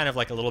here is kind of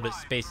like a little bit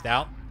spaced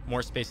out,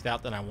 more spaced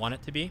out than I want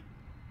it to be.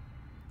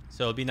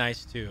 So it'd be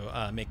nice to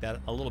make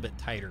that a little bit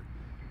tighter.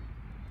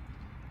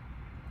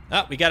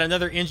 Oh, we got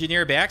another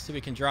engineer back, so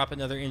we can drop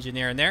another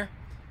engineer in there.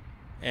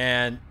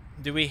 And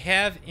do we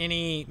have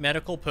any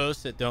medical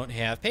posts that don't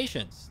have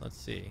patients? Let's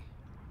see.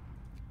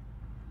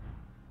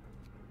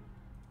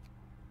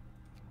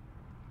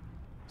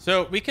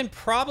 So we can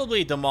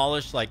probably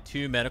demolish like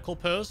 2 medical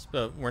posts,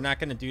 but we're not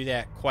going to do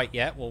that quite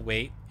yet. We'll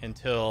wait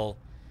until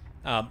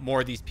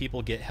more of these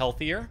people get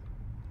healthier.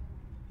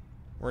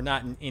 we're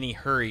not in any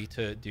hurry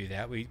to do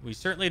that. We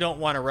certainly don't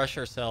want to rush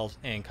ourselves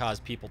and cause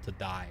people to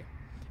die.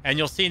 And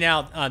you'll see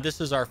now,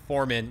 this is our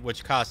foreman,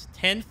 which costs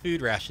 10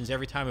 food rations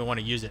every time we want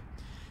to use it,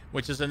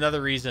 which is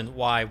another reason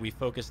why we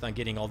focused on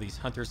getting all these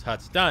hunters'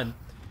 huts done.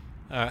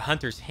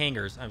 Hunters'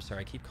 hangars. I'm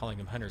sorry, I keep calling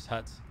them hunters'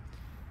 huts.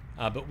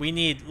 But we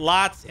need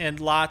lots and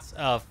lots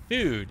of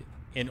food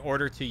in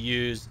order to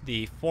use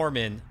the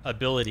foreman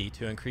ability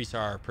to increase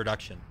our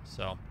production.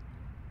 So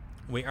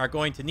we are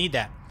going to need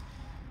that.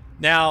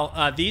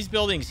 Now, these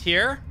buildings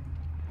here,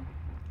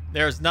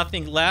 there's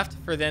nothing left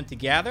for them to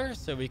gather,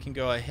 so we can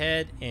go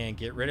ahead and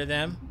get rid of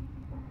them.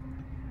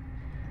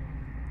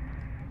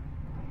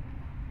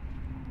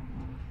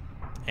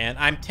 And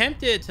I'm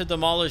tempted to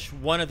demolish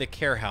one of the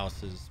care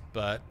houses,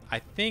 but I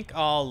think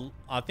I'll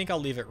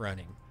leave it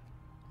running.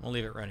 We'll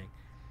leave it running.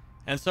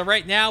 And so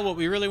right now, what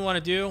we really want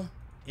to do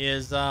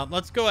is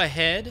let's go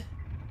ahead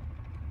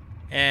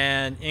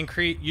and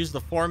use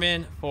the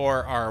foreman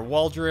for our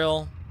wall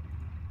drill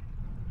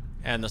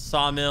and the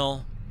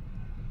sawmill.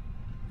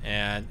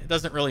 And it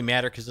doesn't really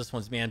matter because this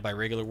one's manned by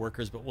regular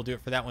workers, but we'll do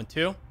it for that one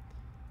too.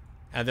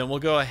 And then we'll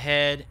go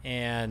ahead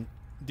and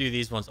do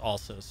these ones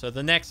also. So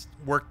the next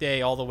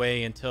workday all the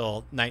way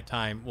until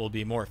nighttime will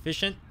be more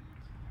efficient,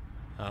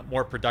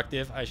 more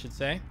productive, I should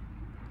say.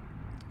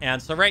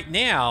 And so right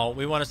now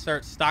we want to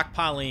start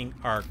stockpiling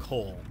our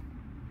coal.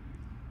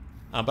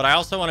 But I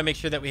also want to make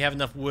sure that we have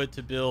enough wood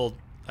to build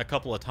a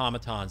couple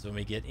automatons when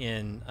we get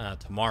in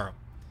tomorrow.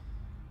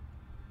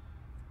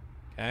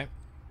 Okay.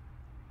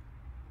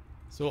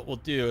 So what we'll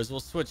do is we'll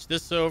switch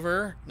this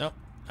over. Nope.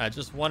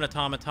 Just one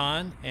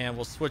automaton. And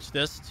we'll switch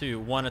this to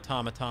one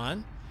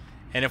automaton.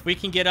 And if we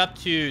can get up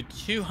to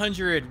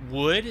 200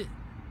 wood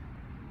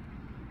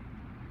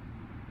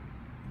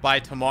by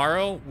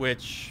tomorrow,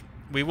 which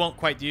we won't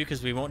quite do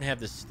because we won't have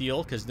the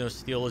steel because no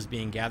steel is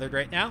being gathered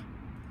right now.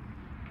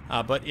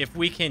 But if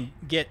we can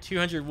get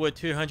 200 wood,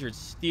 200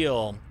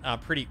 steel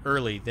pretty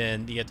early,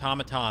 then the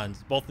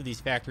automatons, both of these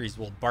factories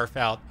will barf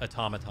out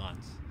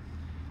automatons.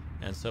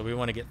 And so we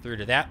want to get through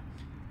to that.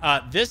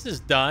 This is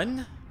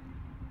done.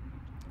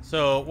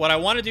 So what I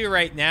want to do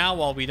right now,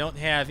 while we don't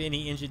have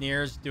any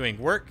engineers doing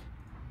work,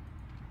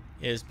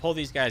 is pull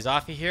these guys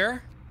off of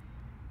here.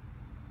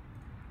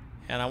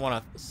 And I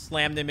want to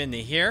slam them into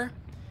here.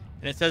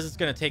 And it says it's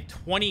going to take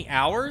 20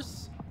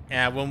 hours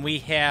when we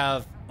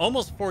have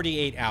almost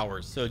 48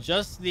 hours. So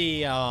just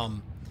the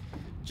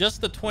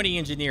 20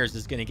 engineers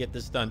is going to get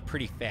this done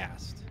pretty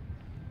fast.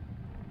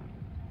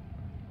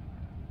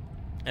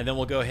 And then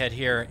we'll go ahead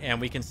here and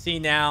we can see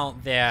now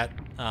that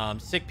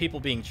sick people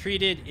being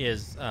treated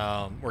is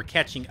we're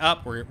catching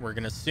up. We're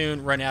going to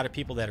soon run out of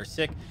people that are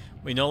sick.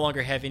 We no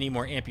longer have any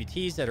more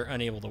amputees that are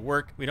unable to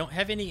work. We don't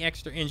have any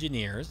extra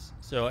engineers.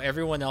 So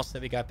everyone else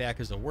that we got back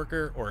is a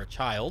worker or a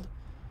child,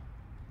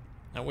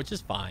 which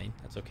is fine.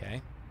 That's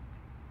okay.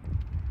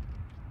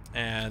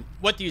 And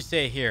what do you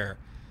say here?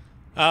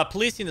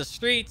 Policing the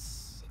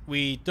streets.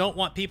 We don't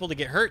want people to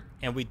get hurt,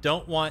 and we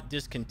don't want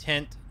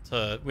discontent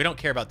to... We don't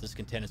care about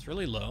discontent. It's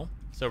really low.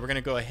 So we're going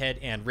to go ahead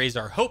and raise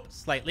our hope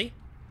slightly.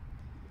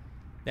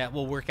 That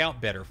will work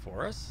out better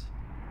for us.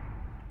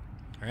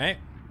 All right.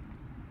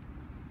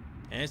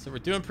 And so we're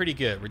doing pretty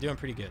good. We're doing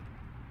pretty good.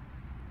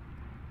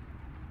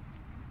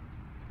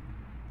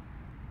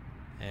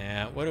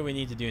 And what do we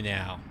need to do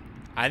now?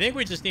 I think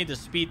we just need to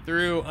speed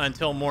through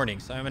until morning.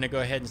 So I'm going to go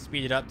ahead and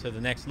speed it up to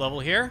the next level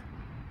here.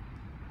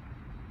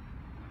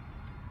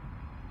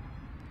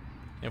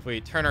 If we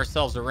turn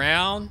ourselves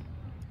around,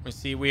 we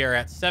see we are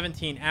at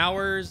 17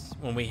 hours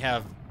when we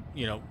have,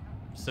 you know,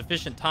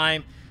 sufficient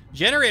time.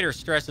 Generator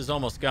stress is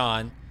almost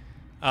gone.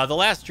 The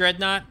last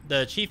dreadnought,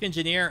 the chief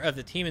engineer of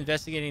the team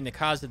investigating the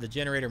cause of the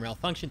generator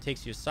malfunction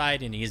takes you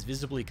aside and he is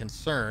visibly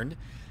concerned.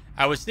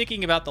 I was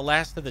thinking about the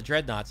last of the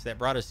dreadnoughts that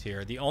brought us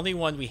here, the only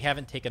one we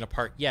haven't taken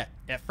apart yet.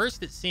 At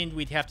first it seemed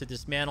we'd have to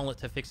dismantle it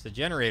to fix the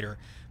generator,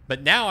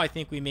 but now I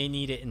think we may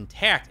need it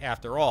intact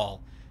after all,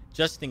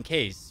 just in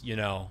case, you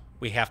know,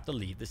 we have to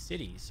leave the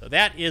city. So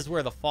that is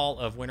where the Fall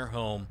of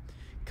Winterhome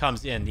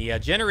comes in. The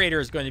generator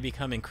is going to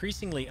become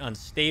increasingly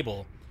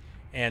unstable,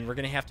 and we're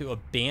going to have to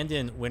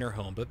abandon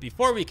Winterhome. But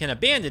before we can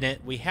abandon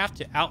it, we have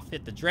to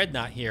outfit the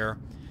dreadnought here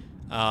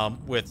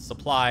with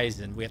supplies,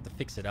 and we have to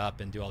fix it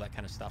up and do all that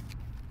kind of stuff.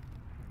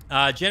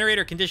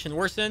 Generator condition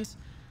worsens.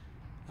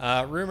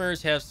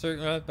 Rumors have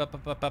certain...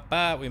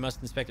 we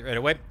must inspect it right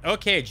away.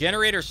 Okay,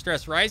 generator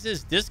stress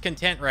rises.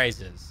 Discontent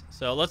rises.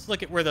 So let's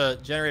look at where the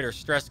generator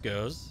stress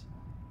goes.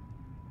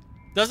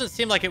 Doesn't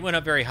seem like it went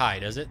up very high,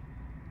 does it?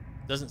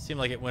 Doesn't seem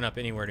like it went up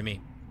anywhere to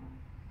me.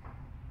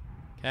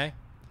 Okay.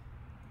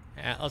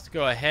 Let's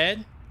go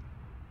ahead.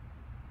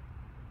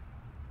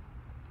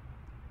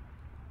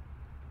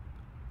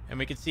 And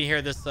we can see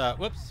here this,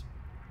 whoops,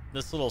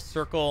 this little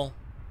circle,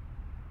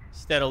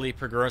 steadily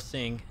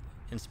progressing,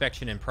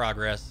 inspection in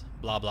progress,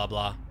 blah, blah,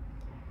 blah.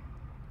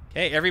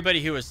 Okay,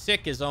 everybody who is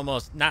sick is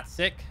almost not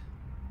sick,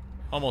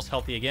 almost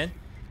healthy again.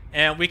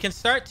 And we can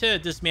start to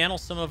dismantle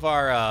some of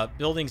our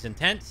buildings and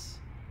tents.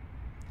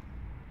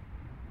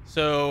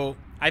 So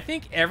I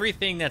think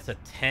everything that's a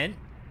tent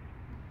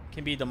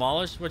can be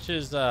demolished, which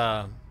is,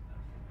 yeah,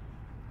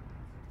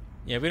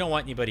 we don't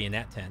want anybody in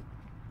that tent.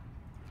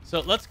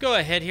 So let's go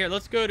ahead here.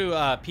 Let's go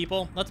to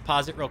people. Let's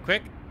pause it real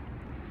quick.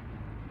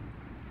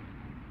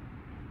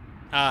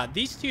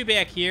 These two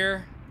back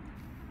here,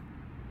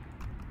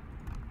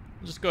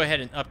 we'll just go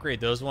ahead and upgrade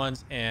those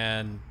ones.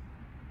 And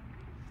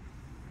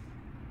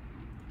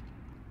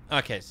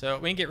okay, so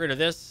we can get rid of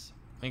this.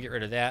 We can get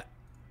rid of that.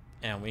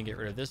 And we can get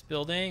rid of this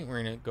building.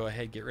 We're going to go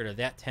ahead and get rid of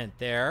that tent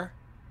there.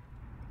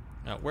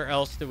 Where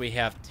else do we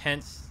have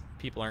tents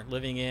people aren't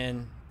living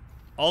in?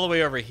 All the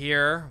way over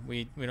here.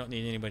 We don't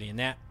need anybody in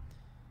that.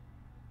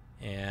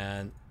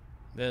 And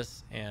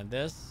this and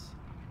this.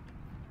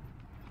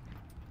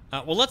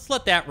 Well, let's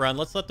let that run.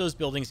 Let's let those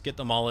buildings get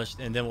demolished,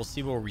 and then we'll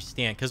see where we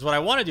stand. Because what I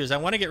want to do is I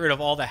want to get rid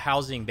of all the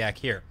housing back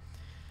here.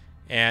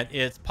 And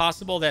it's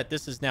possible that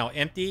this is now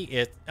empty.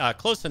 It's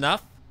close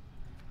enough.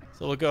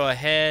 So we'll go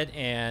ahead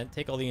and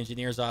take all the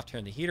engineers off,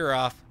 turn the heater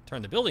off,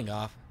 turn the building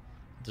off,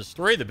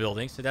 destroy the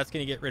building. So that's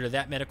going to get rid of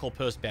that medical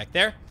post back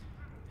there.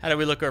 How do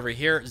we look over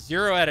here?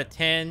 0 out of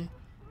 10.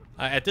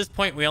 At this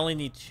point, we only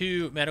need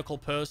 2 medical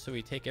posts. So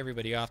we take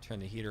everybody off, turn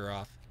the heater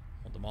off.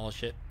 We'll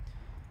demolish it.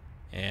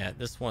 And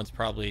this one's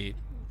probably,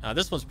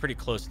 this one's pretty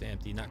close to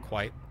empty, not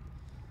quite.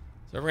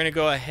 So we're going to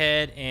go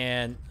ahead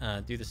and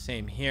do the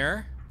same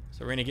here.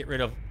 So we're going to get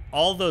rid of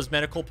all those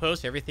medical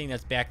posts, everything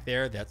that's back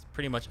there that's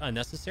pretty much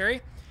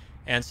unnecessary,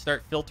 and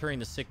start filtering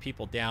the sick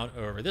people down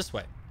over this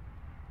way.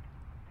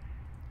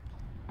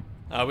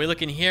 We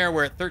look in here,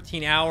 we're at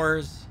 13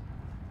 hours.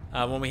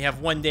 When we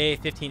have 1 day,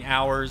 15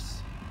 hours.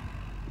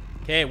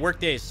 Okay,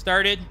 workday is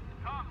started.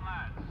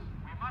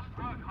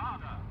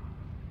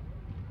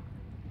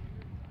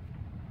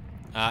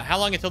 How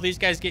long until these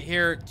guys get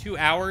here? 2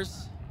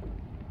 hours.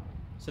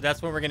 So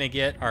that's when we're going to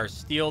get our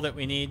steel that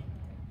we need.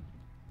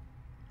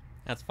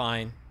 That's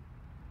fine.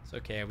 It's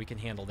okay. We can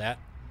handle that.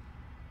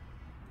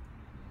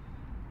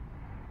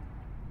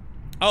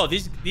 Oh,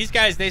 these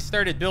guys, they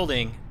started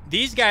building.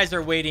 These guys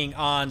are waiting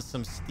on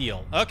some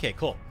steel. Okay,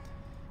 cool.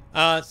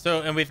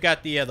 And we've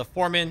got the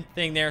foreman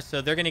thing there,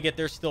 so they're going to get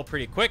their steel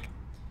pretty quick.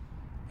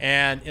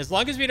 And as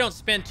long as we don't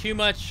spend too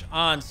much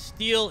on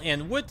steel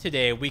and wood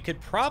today, we could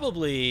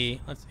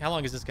probably... how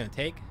long is this going to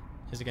take?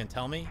 Is it going to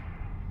tell me?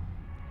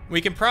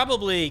 We can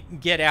probably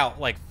get out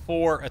like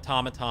 4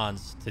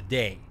 automatons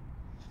today.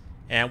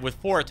 And with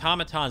 4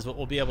 automatons, what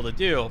we'll be able to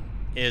do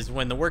is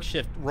when the work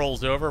shift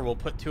rolls over, we'll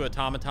put 2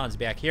 automatons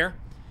back here.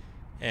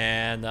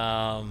 And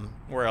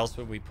where else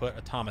would we put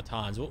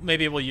automatons? Well,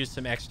 maybe we'll use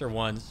some extra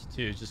ones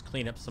to just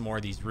clean up some more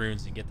of these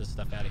runes and get this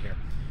stuff out of here.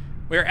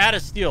 We're out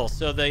of steel,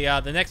 so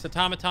the next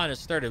automaton has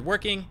started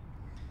working.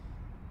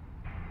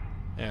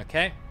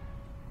 Okay.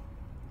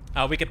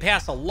 We could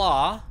pass a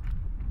law.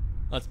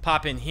 Let's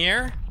pop in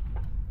here.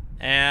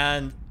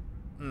 And...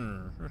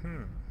 now,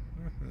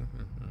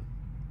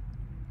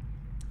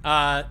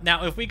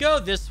 if we go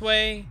this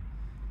way,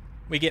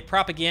 we get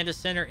propaganda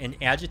center and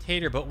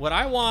agitator. But what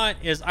I want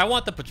is I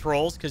want the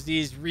patrols, because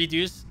these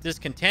reduce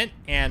discontent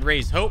and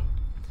raise hope.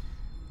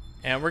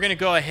 And we're going to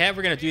go ahead.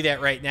 We're going to do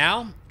that right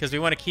now because we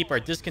want to keep our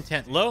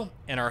discontent low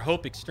and our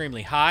hope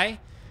extremely high.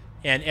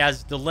 And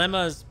as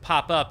dilemmas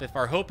pop up, if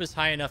our hope is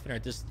high enough and our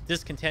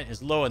discontent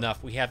is low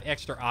enough, we have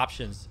extra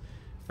options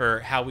for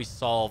how we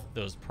solve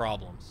those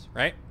problems,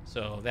 right?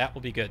 So that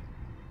will be good.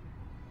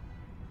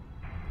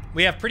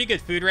 We have pretty good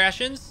food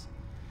rations.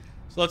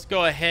 So let's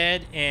go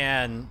ahead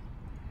and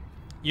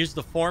use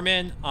the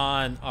foreman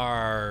on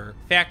our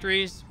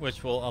factories,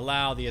 which will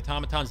allow the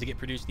automatons to get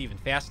produced even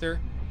faster.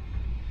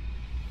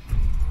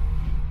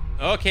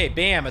 Okay,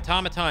 bam,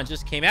 automaton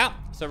just came out.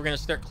 So we're going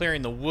to start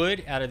clearing the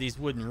wood out of these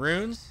wooden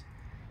runes.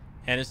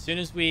 And as soon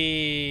as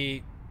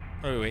we...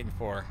 what are we waiting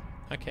for?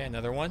 Okay,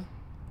 another one.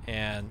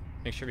 And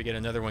make sure we get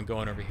another one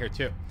going over here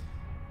too.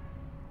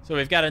 So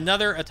we've got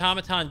another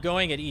automaton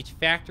going at each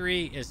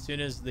factory. As soon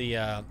as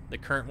the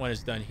current one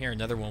is done here,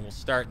 another one will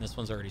start. And this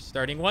one's already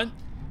starting one.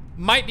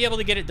 Might be able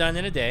to get it done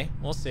in a day.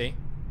 We'll see.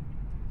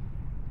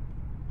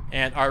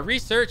 And our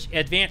research,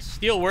 advanced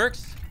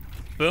steelworks.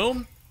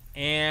 Boom.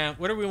 And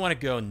where do we want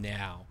to go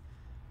now?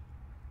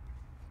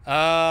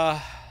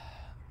 I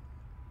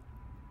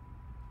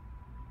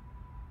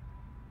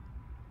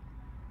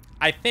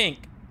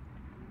think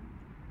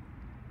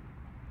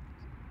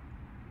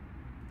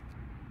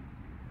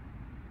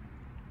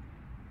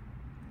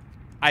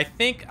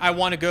I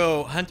want to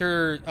go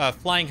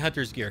flying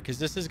hunter's gear, because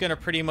this is going to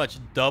pretty much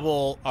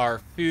double our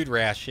food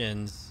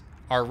rations,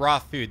 our raw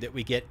food that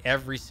we get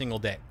every single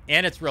day.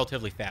 And it's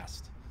relatively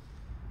fast.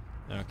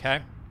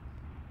 Okay.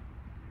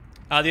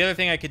 The other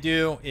thing I could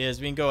do is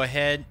we can go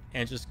ahead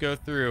and just go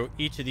through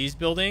each of these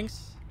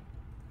buildings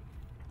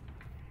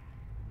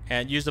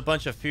and use a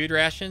bunch of food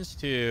rations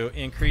to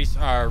increase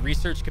our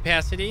research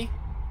capacity,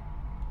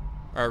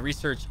 our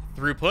research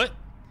throughput.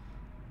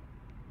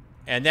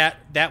 And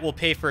that will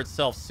pay for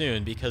itself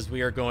soon, because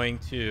we are going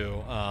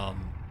to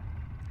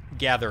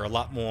gather a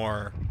lot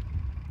more.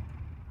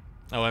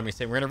 Oh, let me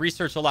say, we're going to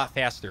research a lot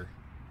faster.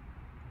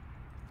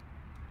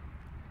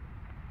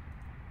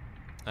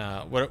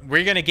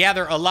 We're going to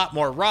gather a lot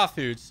more raw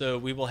food, so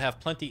we will have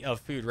plenty of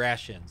food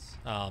rations.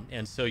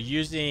 And so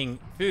using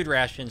food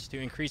rations to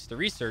increase the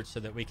research so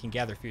that we can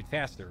gather food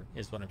faster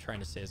is what I'm trying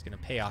to say is going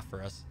to pay off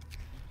for us.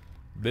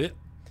 Blech.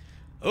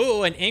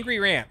 Oh, an angry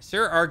rant.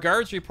 Sir, our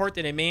guards report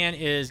that a man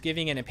is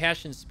giving an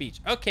impassioned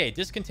speech. Okay,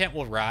 discontent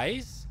will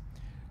rise.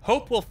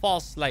 Hope will fall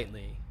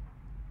slightly.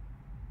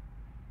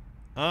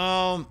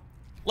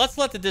 Let's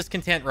let the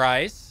discontent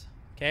rise.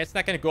 Okay, it's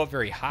not going to go up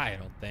very high, I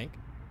don't think.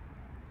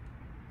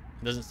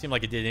 It doesn't seem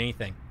like it did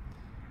anything.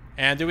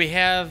 And do we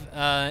have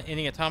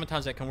any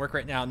automatons that can work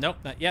right now? Nope,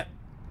 not yet.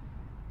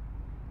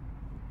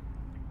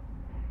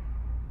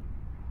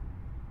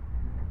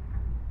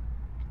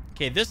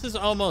 Okay, this is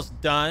almost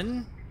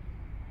done.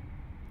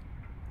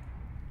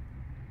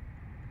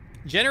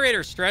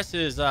 Generator stress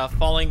is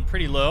falling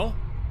pretty low.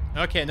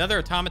 Okay, another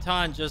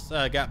automaton just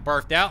got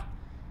barfed out.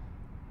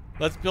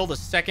 Let's build a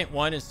second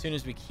one as soon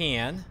as we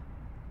can.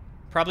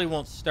 Probably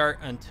won't start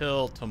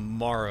until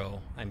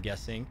tomorrow, I'm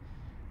guessing.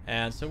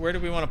 And so where do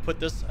we want to put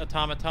this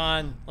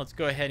automaton? Let's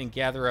go ahead and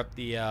gather up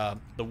the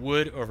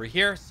wood over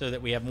here so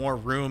that we have more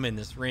room in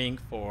this ring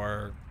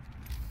for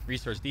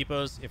resource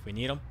depots if we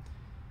need them.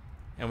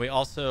 And we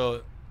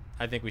also,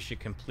 I think we should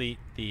complete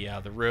the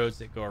roads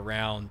that go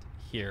around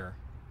here.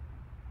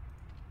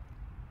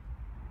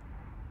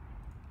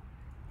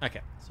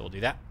 Okay, so we'll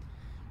do that.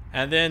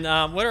 And then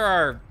what are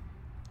our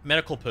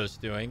medical posts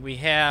doing? We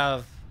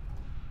have...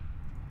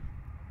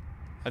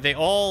 Are they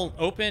all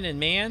open and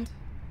manned?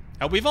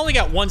 We've only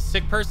got one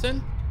sick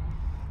person.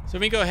 So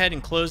we can go ahead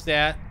and close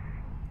that.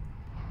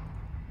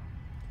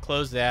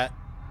 Close that.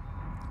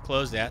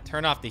 Close that.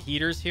 Turn off the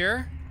heaters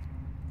here.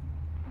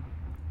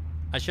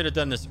 I should have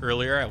done this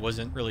earlier. I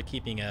wasn't really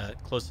keeping a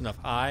close enough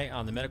eye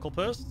on the medical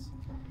posts.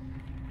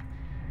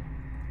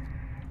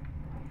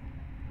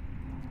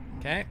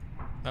 Okay.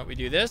 But we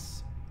do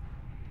this.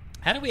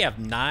 How do we have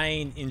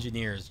 9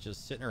 engineers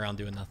just sitting around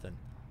doing nothing?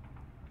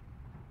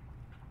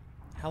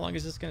 How long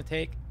is this going to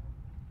take?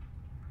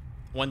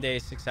 1 day,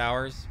 6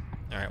 hours.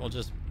 All right, we'll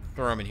just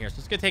throw them in here. So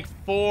it's going to take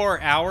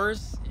 4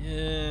 hours.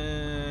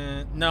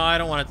 No, I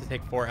don't want it to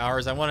take 4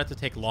 hours. I want it to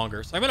take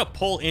longer. So I'm going to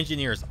pull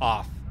engineers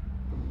off.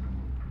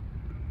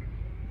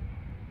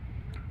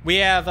 We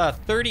have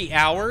 30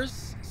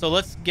 hours. So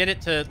let's get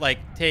it to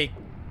like take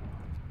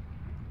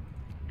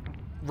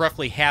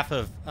roughly half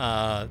of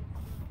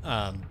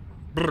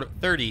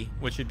 30,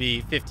 which would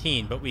be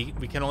 15. But we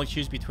can only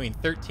choose between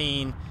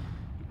 13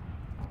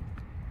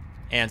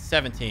 and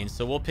 17.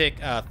 So we'll pick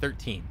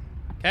 13.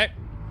 Okay.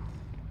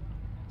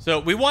 So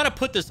we want to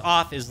put this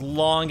off as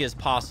long as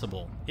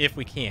possible if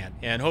we can.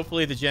 And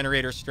hopefully the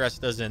generator stress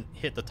doesn't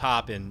hit the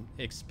top and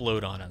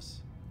explode on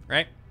us.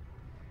 Right?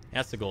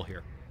 That's the goal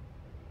here.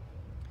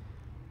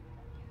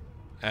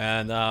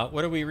 And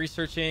what are we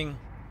researching?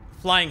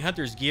 Flying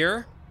Hunter's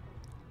gear.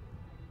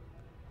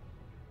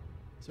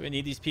 So we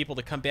need these people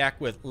to come back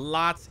with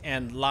lots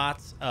and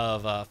lots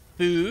of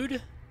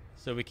food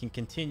so we can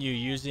continue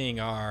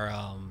using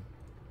our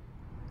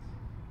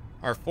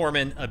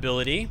foreman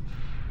ability.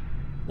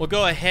 We'll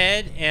go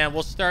ahead and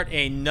we'll start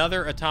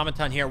another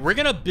automaton here. We're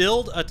going to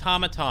build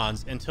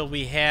automatons until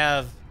we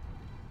have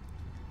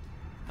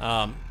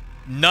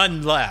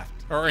none left,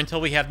 or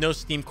until we have no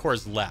steam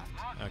cores left,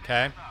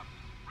 okay?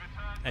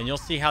 And you'll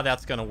see how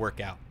that's going to work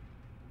out.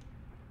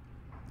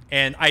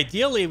 And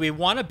ideally, we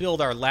want to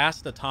build our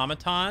last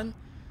automaton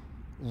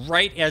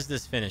right as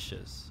this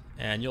finishes.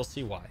 And you'll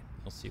see why.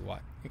 You'll see why.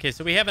 Okay,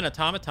 so we have an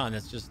automaton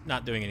that's just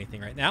not doing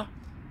anything right now.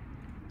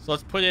 So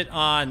let's put it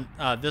on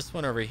this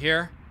one over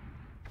here.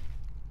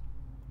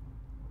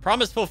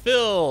 Promise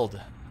fulfilled.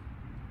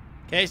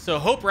 Okay, so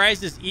hope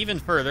rises even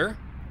further,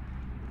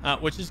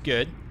 which is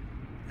good.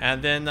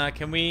 And then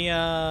can we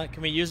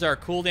use our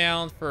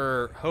cooldown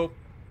for hope?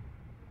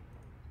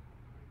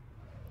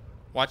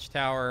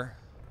 Watchtower.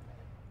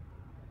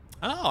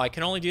 Oh, I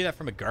can only do that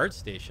from a guard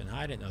station.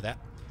 I didn't know that.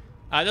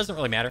 It doesn't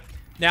really matter.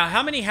 Now,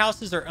 how many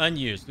houses are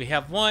unused? We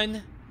have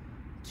 1,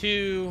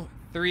 2,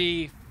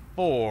 3,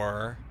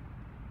 4,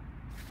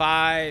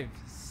 5,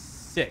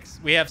 6.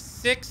 We have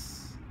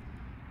 6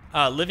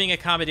 living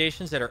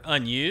accommodations that are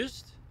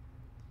unused.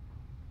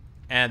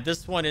 And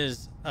this one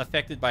is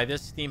affected by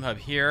this steam hub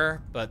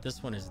here, but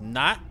this one is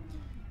not.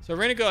 So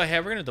we're going to go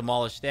ahead. We're going to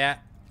demolish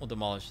that. We'll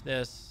demolish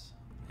this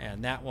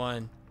and that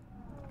one.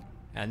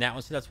 And that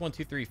one, so that's 1,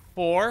 2, 3,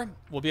 4.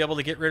 We'll be able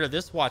to get rid of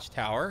this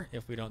watchtower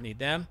if we don't need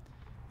them.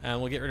 And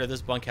we'll get rid of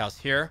this bunkhouse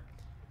here.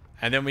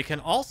 And then we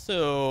can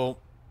also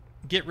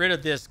get rid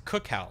of this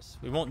cookhouse.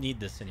 We won't need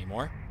this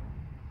anymore.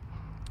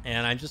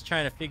 And I'm just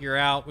trying to figure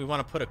out, we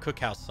want to put a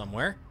cookhouse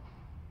somewhere.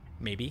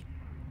 Maybe.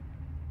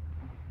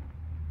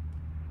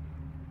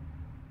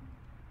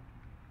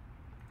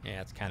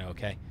 Yeah, it's kind of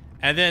okay.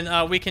 And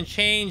then we can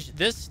change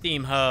this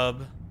steam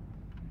hub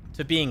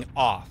to being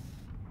off,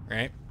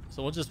 right?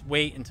 So we'll just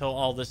wait until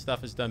all this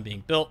stuff is done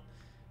being built.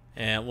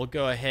 And we'll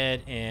go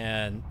ahead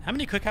and... How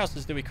many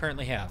cookhouses do we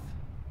currently have?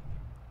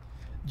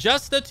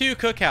 Just the 2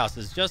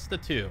 cookhouses. Just the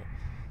 2.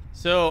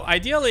 So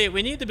ideally,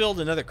 we need to build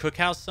another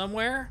cookhouse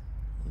somewhere.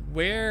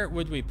 where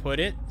would we put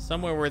it?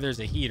 Somewhere where there's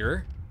a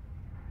heater.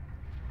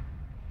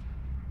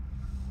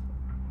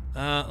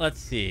 Let's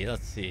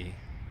see.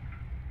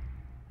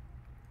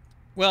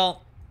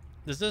 Well,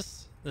 does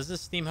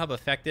this steam hub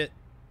affect it?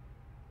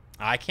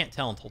 I can't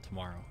tell until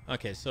tomorrow.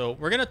 Okay, so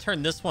we're gonna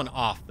turn this one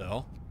off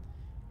though,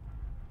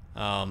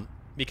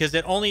 because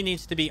it only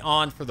needs to be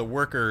on for the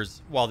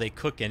workers while they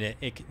cook in it.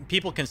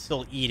 People can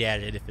still eat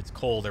at it if it's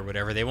cold or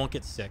whatever. They won't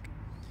get sick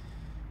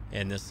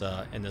in this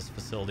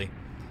facility.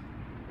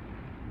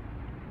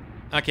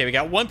 Okay, we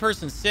got 1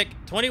 person sick.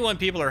 21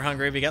 people are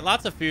hungry. We got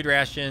lots of food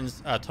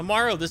rations.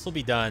 Tomorrow this will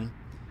be done,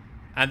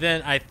 and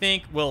then I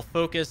think we'll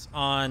focus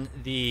on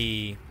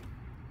the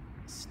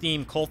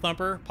steam coal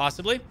thumper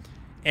possibly.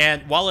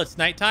 And while it's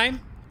nighttime,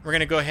 we're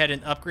going to go ahead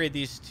and upgrade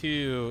these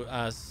 2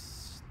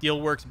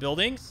 steelworks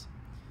buildings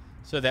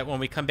so that when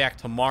we come back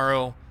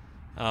tomorrow,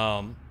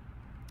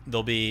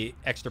 they'll be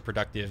extra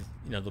productive.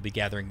 You know, they'll be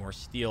gathering more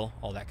steel,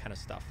 all that kind of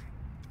stuff.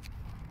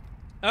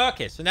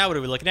 Okay, so now what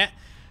are we looking at?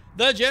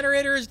 The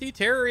generator is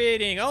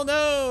deteriorating. Oh,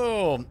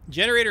 no.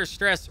 Generator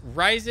stress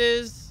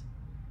rises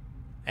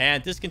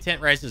and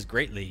discontent rises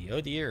greatly.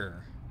 Oh,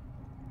 dear.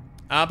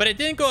 But it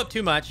didn't go up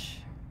too much.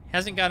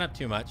 Hasn't gone up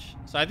too much.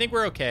 So I think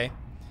we're okay.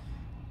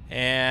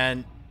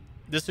 And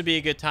this would be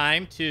a good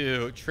time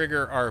to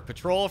trigger our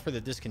patrol for the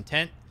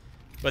discontent.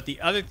 But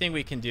the other thing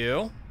we can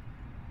do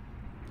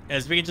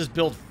is we can just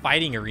build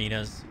fighting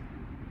arenas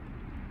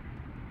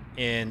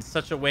in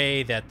such a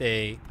way that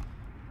they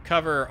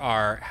cover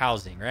our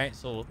housing, right?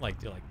 So we'll like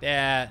do like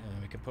that,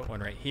 and we can put one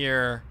right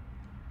here.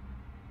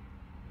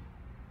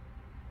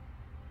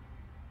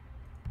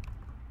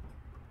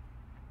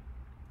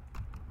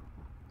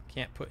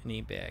 Can't put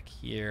any back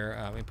here.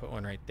 We can put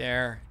one right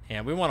there.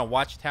 And we want a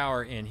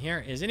watchtower in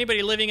here. Is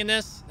anybody living in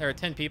this? There are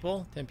 10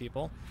 people. 10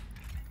 people.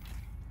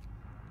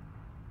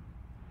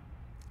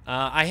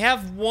 I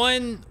have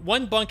one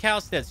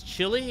bunkhouse that's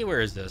chilly.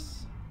 Where is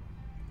this?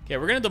 Okay,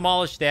 we're going to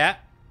demolish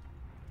that.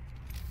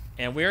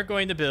 And we're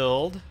going to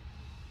build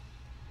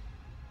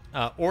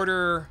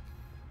order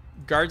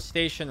guard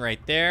station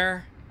right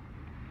there.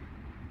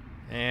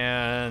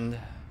 And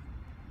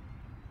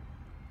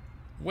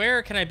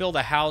where can I build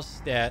a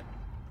house that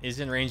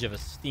is in range of a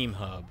steam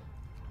hub?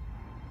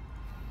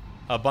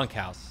 A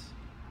bunkhouse.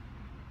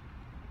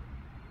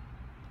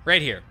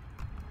 Right here.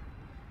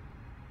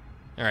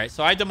 All right,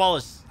 so I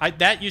demolished...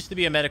 that used to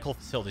be a medical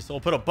facility. So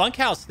we'll put a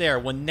bunkhouse there.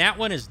 When that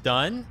one is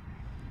done,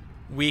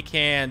 we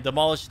can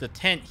demolish the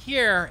tent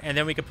here, and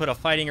then we can put a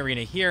fighting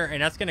arena here,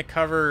 and that's going to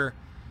cover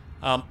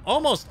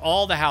almost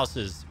all the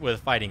houses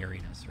with fighting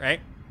arenas, right?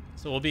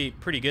 So we'll be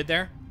pretty good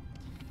there.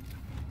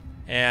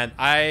 And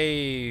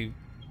did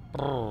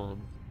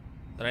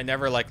I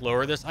never like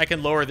lower this? I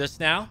can lower this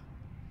now.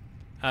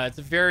 It's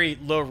a very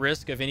low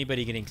risk of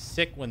anybody getting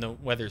sick when the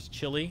weather's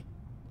chilly.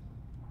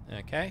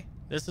 Okay,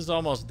 this is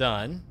almost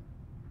done.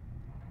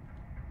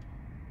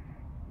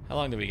 How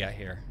long do we got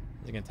here?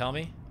 Is it gonna tell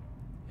me?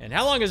 And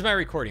how long is my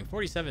recording?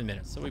 47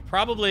 minutes. So we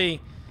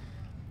probably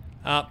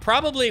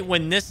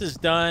when this is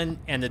done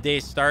and the day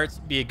starts,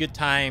 be a good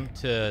time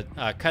to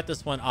cut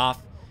this one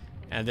off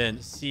and then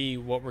see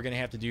what we're gonna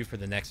have to do for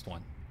the next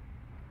one.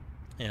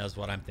 You know, is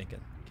what I'm thinking.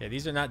 Okay,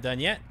 these are not done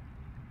yet.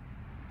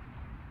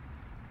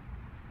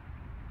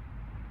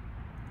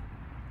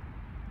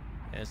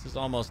 This is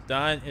almost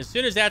done. As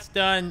soon as that's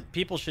done,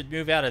 people should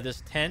move out of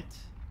this tent.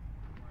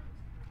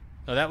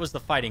 Oh, that was the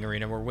fighting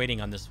arena. We're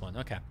waiting on this one.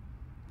 Okay.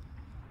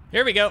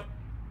 Here we go.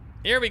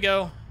 Here we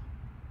go.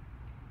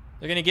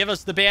 They're going to give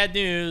us the bad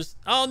news.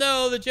 Oh,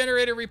 no, the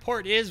generator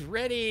report is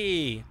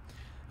ready.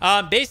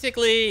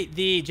 Basically,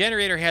 the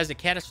generator has a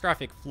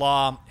catastrophic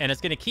flaw, and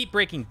it's going to keep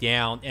breaking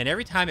down. And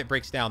every time it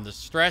breaks down, the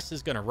stress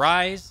is going to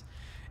rise.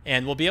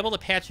 And we'll be able to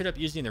patch it up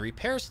using the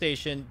repair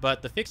station,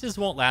 but the fixes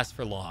won't last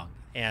for long.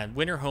 And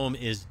Winterhome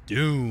is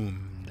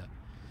doomed.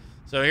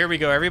 So here we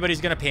go.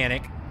 Everybody's going to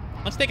panic.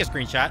 Let's take a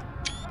screenshot.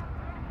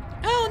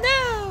 Oh,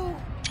 no.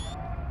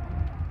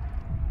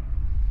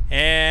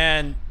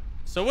 And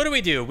so what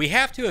do? We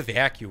have to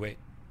evacuate.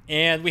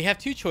 And we have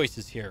 2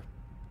 choices here.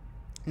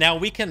 Now,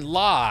 we can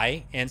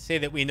lie and say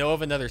that we know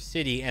of another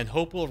city and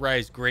hope will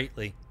rise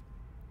greatly.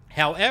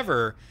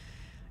 However,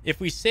 if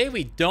we say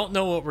we don't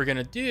know what we're going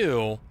to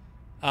do,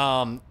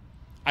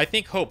 I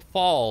think hope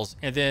falls,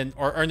 and then,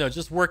 or no,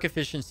 just work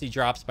efficiency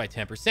drops by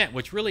 10%,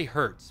 which really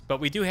hurts. But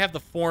we do have the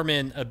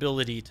foreman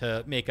ability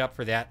to make up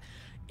for that.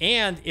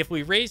 And if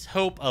we raise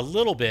hope a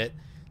little bit,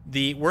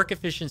 the work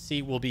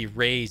efficiency will be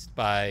raised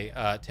by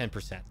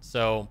 10%.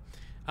 So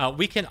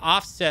we can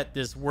offset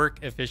this work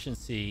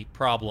efficiency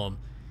problem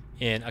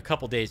in a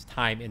couple days'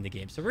 time in the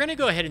game. So we're going to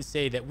go ahead and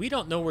say that we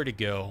don't know where to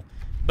go,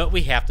 but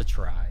we have to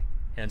try.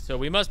 And so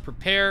we must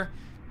prepare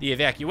the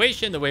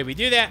evacuation. The way we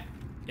do that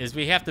is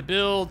we have to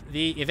build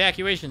the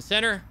evacuation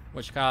center,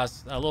 which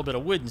costs a little bit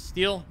of wood and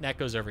steel. That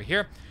goes over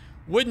here.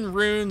 Wooden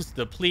runes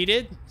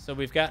depleted. So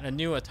we've gotten a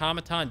new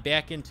automaton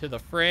back into the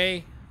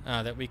fray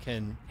that we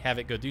can have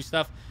it go do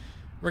stuff.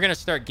 We're going to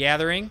start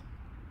gathering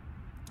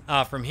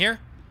from here.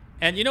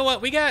 And you know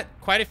what? We got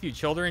quite a few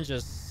children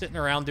just sitting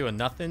around doing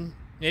nothing.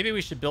 Maybe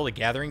we should build a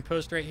gathering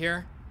post right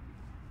here.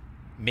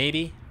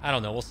 Maybe. I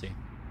don't know. We'll see.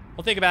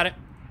 We'll think about it.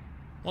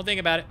 We'll think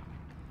about it.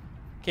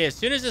 Okay, as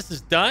soon as this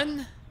is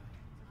done,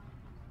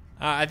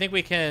 I think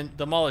we can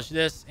demolish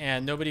this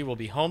and nobody will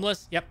be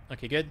homeless. Yep.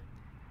 Okay, good.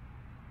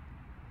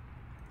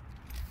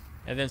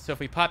 And then so if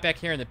we pop back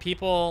here in the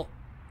people,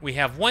 we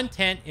have one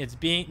tent. It's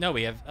being... No,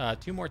 we have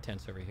 2 more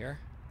tents over here.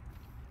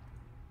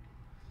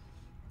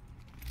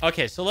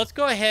 Okay, so let's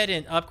go ahead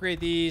and upgrade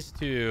these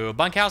to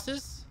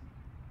bunkhouses.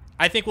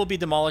 I think we'll be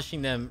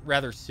demolishing them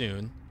rather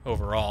soon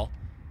overall.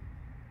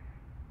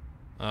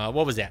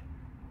 What was that?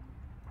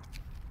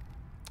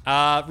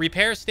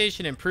 Repair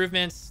station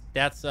improvements.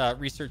 That's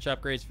research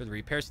upgrades for the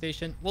repair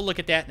station. We'll look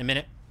at that in a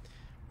minute.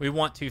 We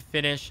want to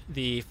finish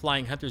the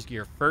flying hunter's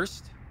gear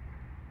first.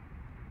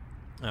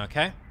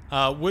 Okay.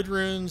 Wood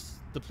runes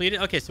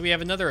depleted. Okay, so we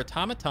have another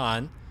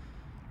automaton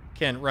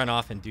can run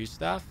off and do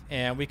stuff,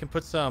 and we can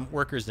put some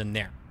workers in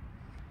there.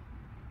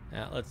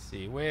 Now, let's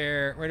see.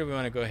 Where do we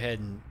want to go ahead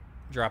and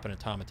drop an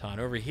automaton?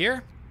 Over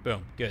here?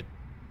 Boom. Good.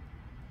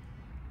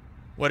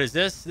 What is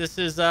this? This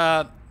is,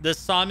 this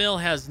sawmill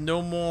has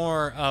no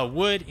more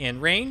wood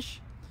in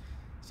range.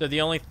 So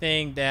the only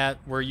thing that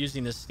we're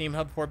using the steam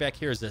hub for back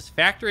here is this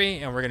factory,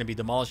 and we're going to be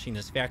demolishing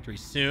this factory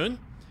soon.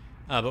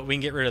 But we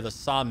can get rid of the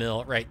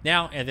sawmill right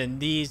now, and then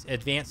these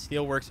advanced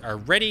steelworks are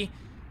ready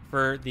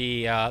for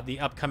the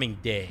upcoming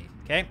day.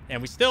 Okay,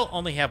 and we still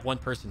only have one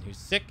person who's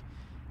sick,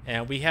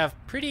 and we have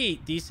pretty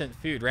decent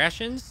food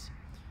rations.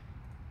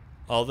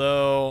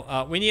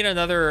 Although we need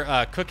another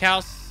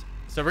cookhouse,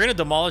 so we're gonna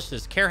demolish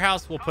this care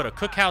house. We'll put a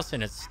cookhouse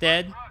in its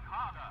stead.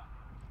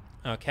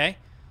 Okay.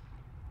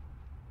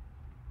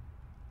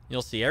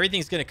 You'll see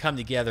everything's gonna come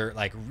together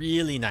like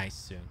really nice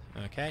soon.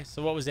 Okay,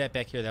 so what was that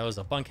back here? That was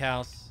a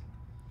bunkhouse.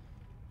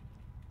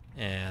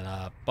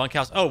 And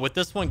bunkhouse. Oh, with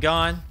this one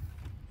gone,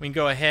 we can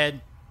go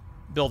ahead,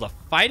 build a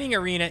fighting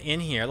arena in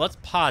here. Let's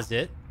pause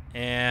it.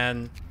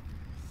 And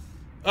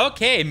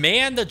okay,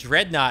 man, the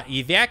dreadnought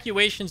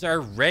evacuations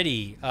are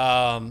ready.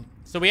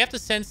 So we have to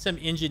send some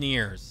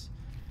engineers.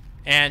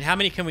 And how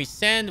many can we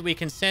send? We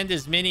can send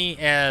as many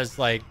as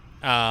like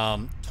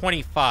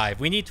 25.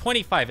 We need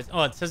 25.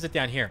 Oh, it says it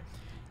down here.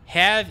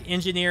 Have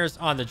engineers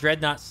on the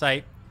dreadnought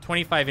site.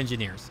 25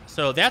 engineers.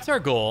 So that's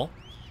our goal.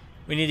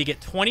 We need to get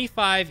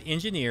 25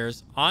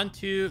 engineers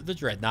onto the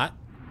dreadnought.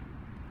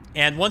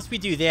 And once we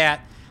do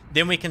that,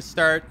 then we can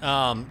start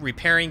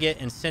repairing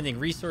it and sending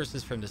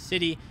resources from the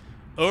city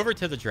over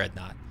to the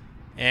dreadnought.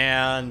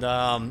 And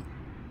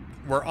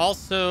we're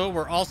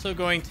also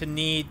going to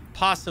need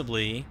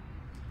possibly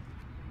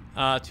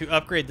to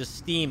upgrade the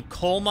steam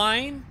coal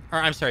mine, or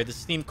I'm sorry, the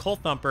steam coal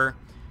thumper.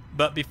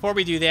 But before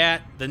we do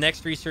that, the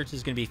next research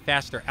is going to be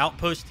faster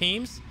outpost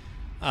teams.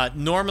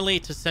 Normally,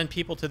 to send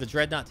people to the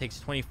dreadnought takes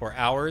 24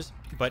 hours,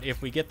 but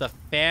if we get the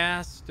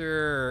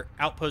faster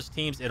outpost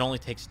teams, it only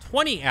takes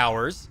 20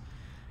 hours,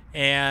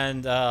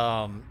 and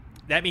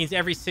that means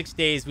every 6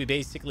 days we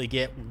basically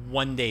get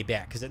 1 day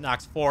back, because it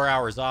knocks 4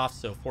 hours off,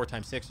 so 4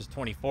 times 6 is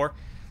 24.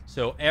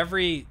 So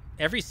every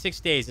 6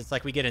 days, it's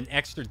like we get an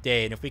extra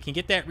day, and if we can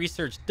get that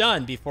research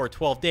done before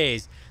 12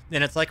 days,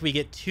 then it's like we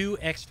get 2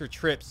 extra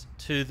trips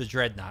to the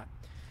dreadnought.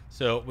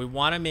 So we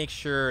want to make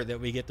sure that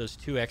we get those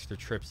 2 extra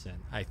trips in,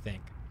 I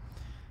think.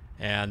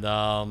 And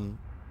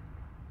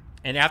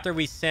after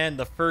we send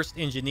the first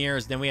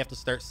engineers, then we have to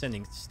start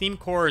sending steam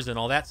cores and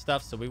all that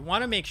stuff. So we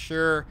want to make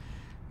sure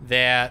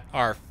that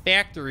our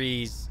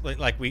factories,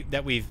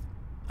 we've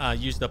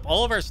used up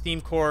all of our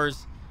steam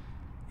cores,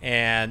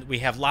 and we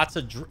have lots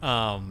of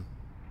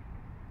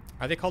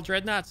are they called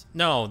dreadnoughts?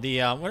 No,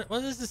 the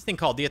what is this thing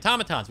called? The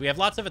automatons. We have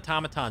lots of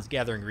automatons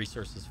gathering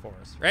resources for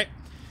us, right?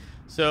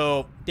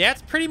 So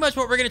that's pretty much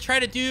what we're going to try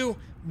to do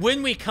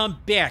when we come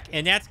back,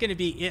 and that's going to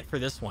be it for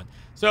this one.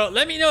 So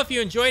let me know if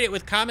you enjoyed it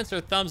with comments or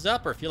thumbs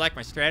up, or if you like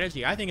my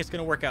strategy. I think it's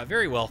going to work out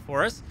very well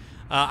for us.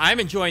 I'm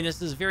enjoying this.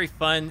 This is a very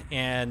fun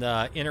and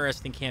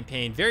interesting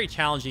campaign. Very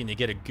challenging to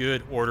get a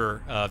good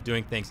order of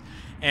doing things.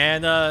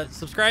 And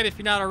subscribe if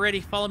you're not already.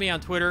 Follow me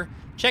on Twitter.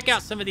 Check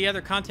out some of the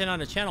other content on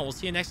the channel. We'll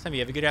see you next time. You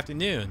have a good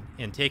afternoon,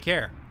 and take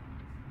care.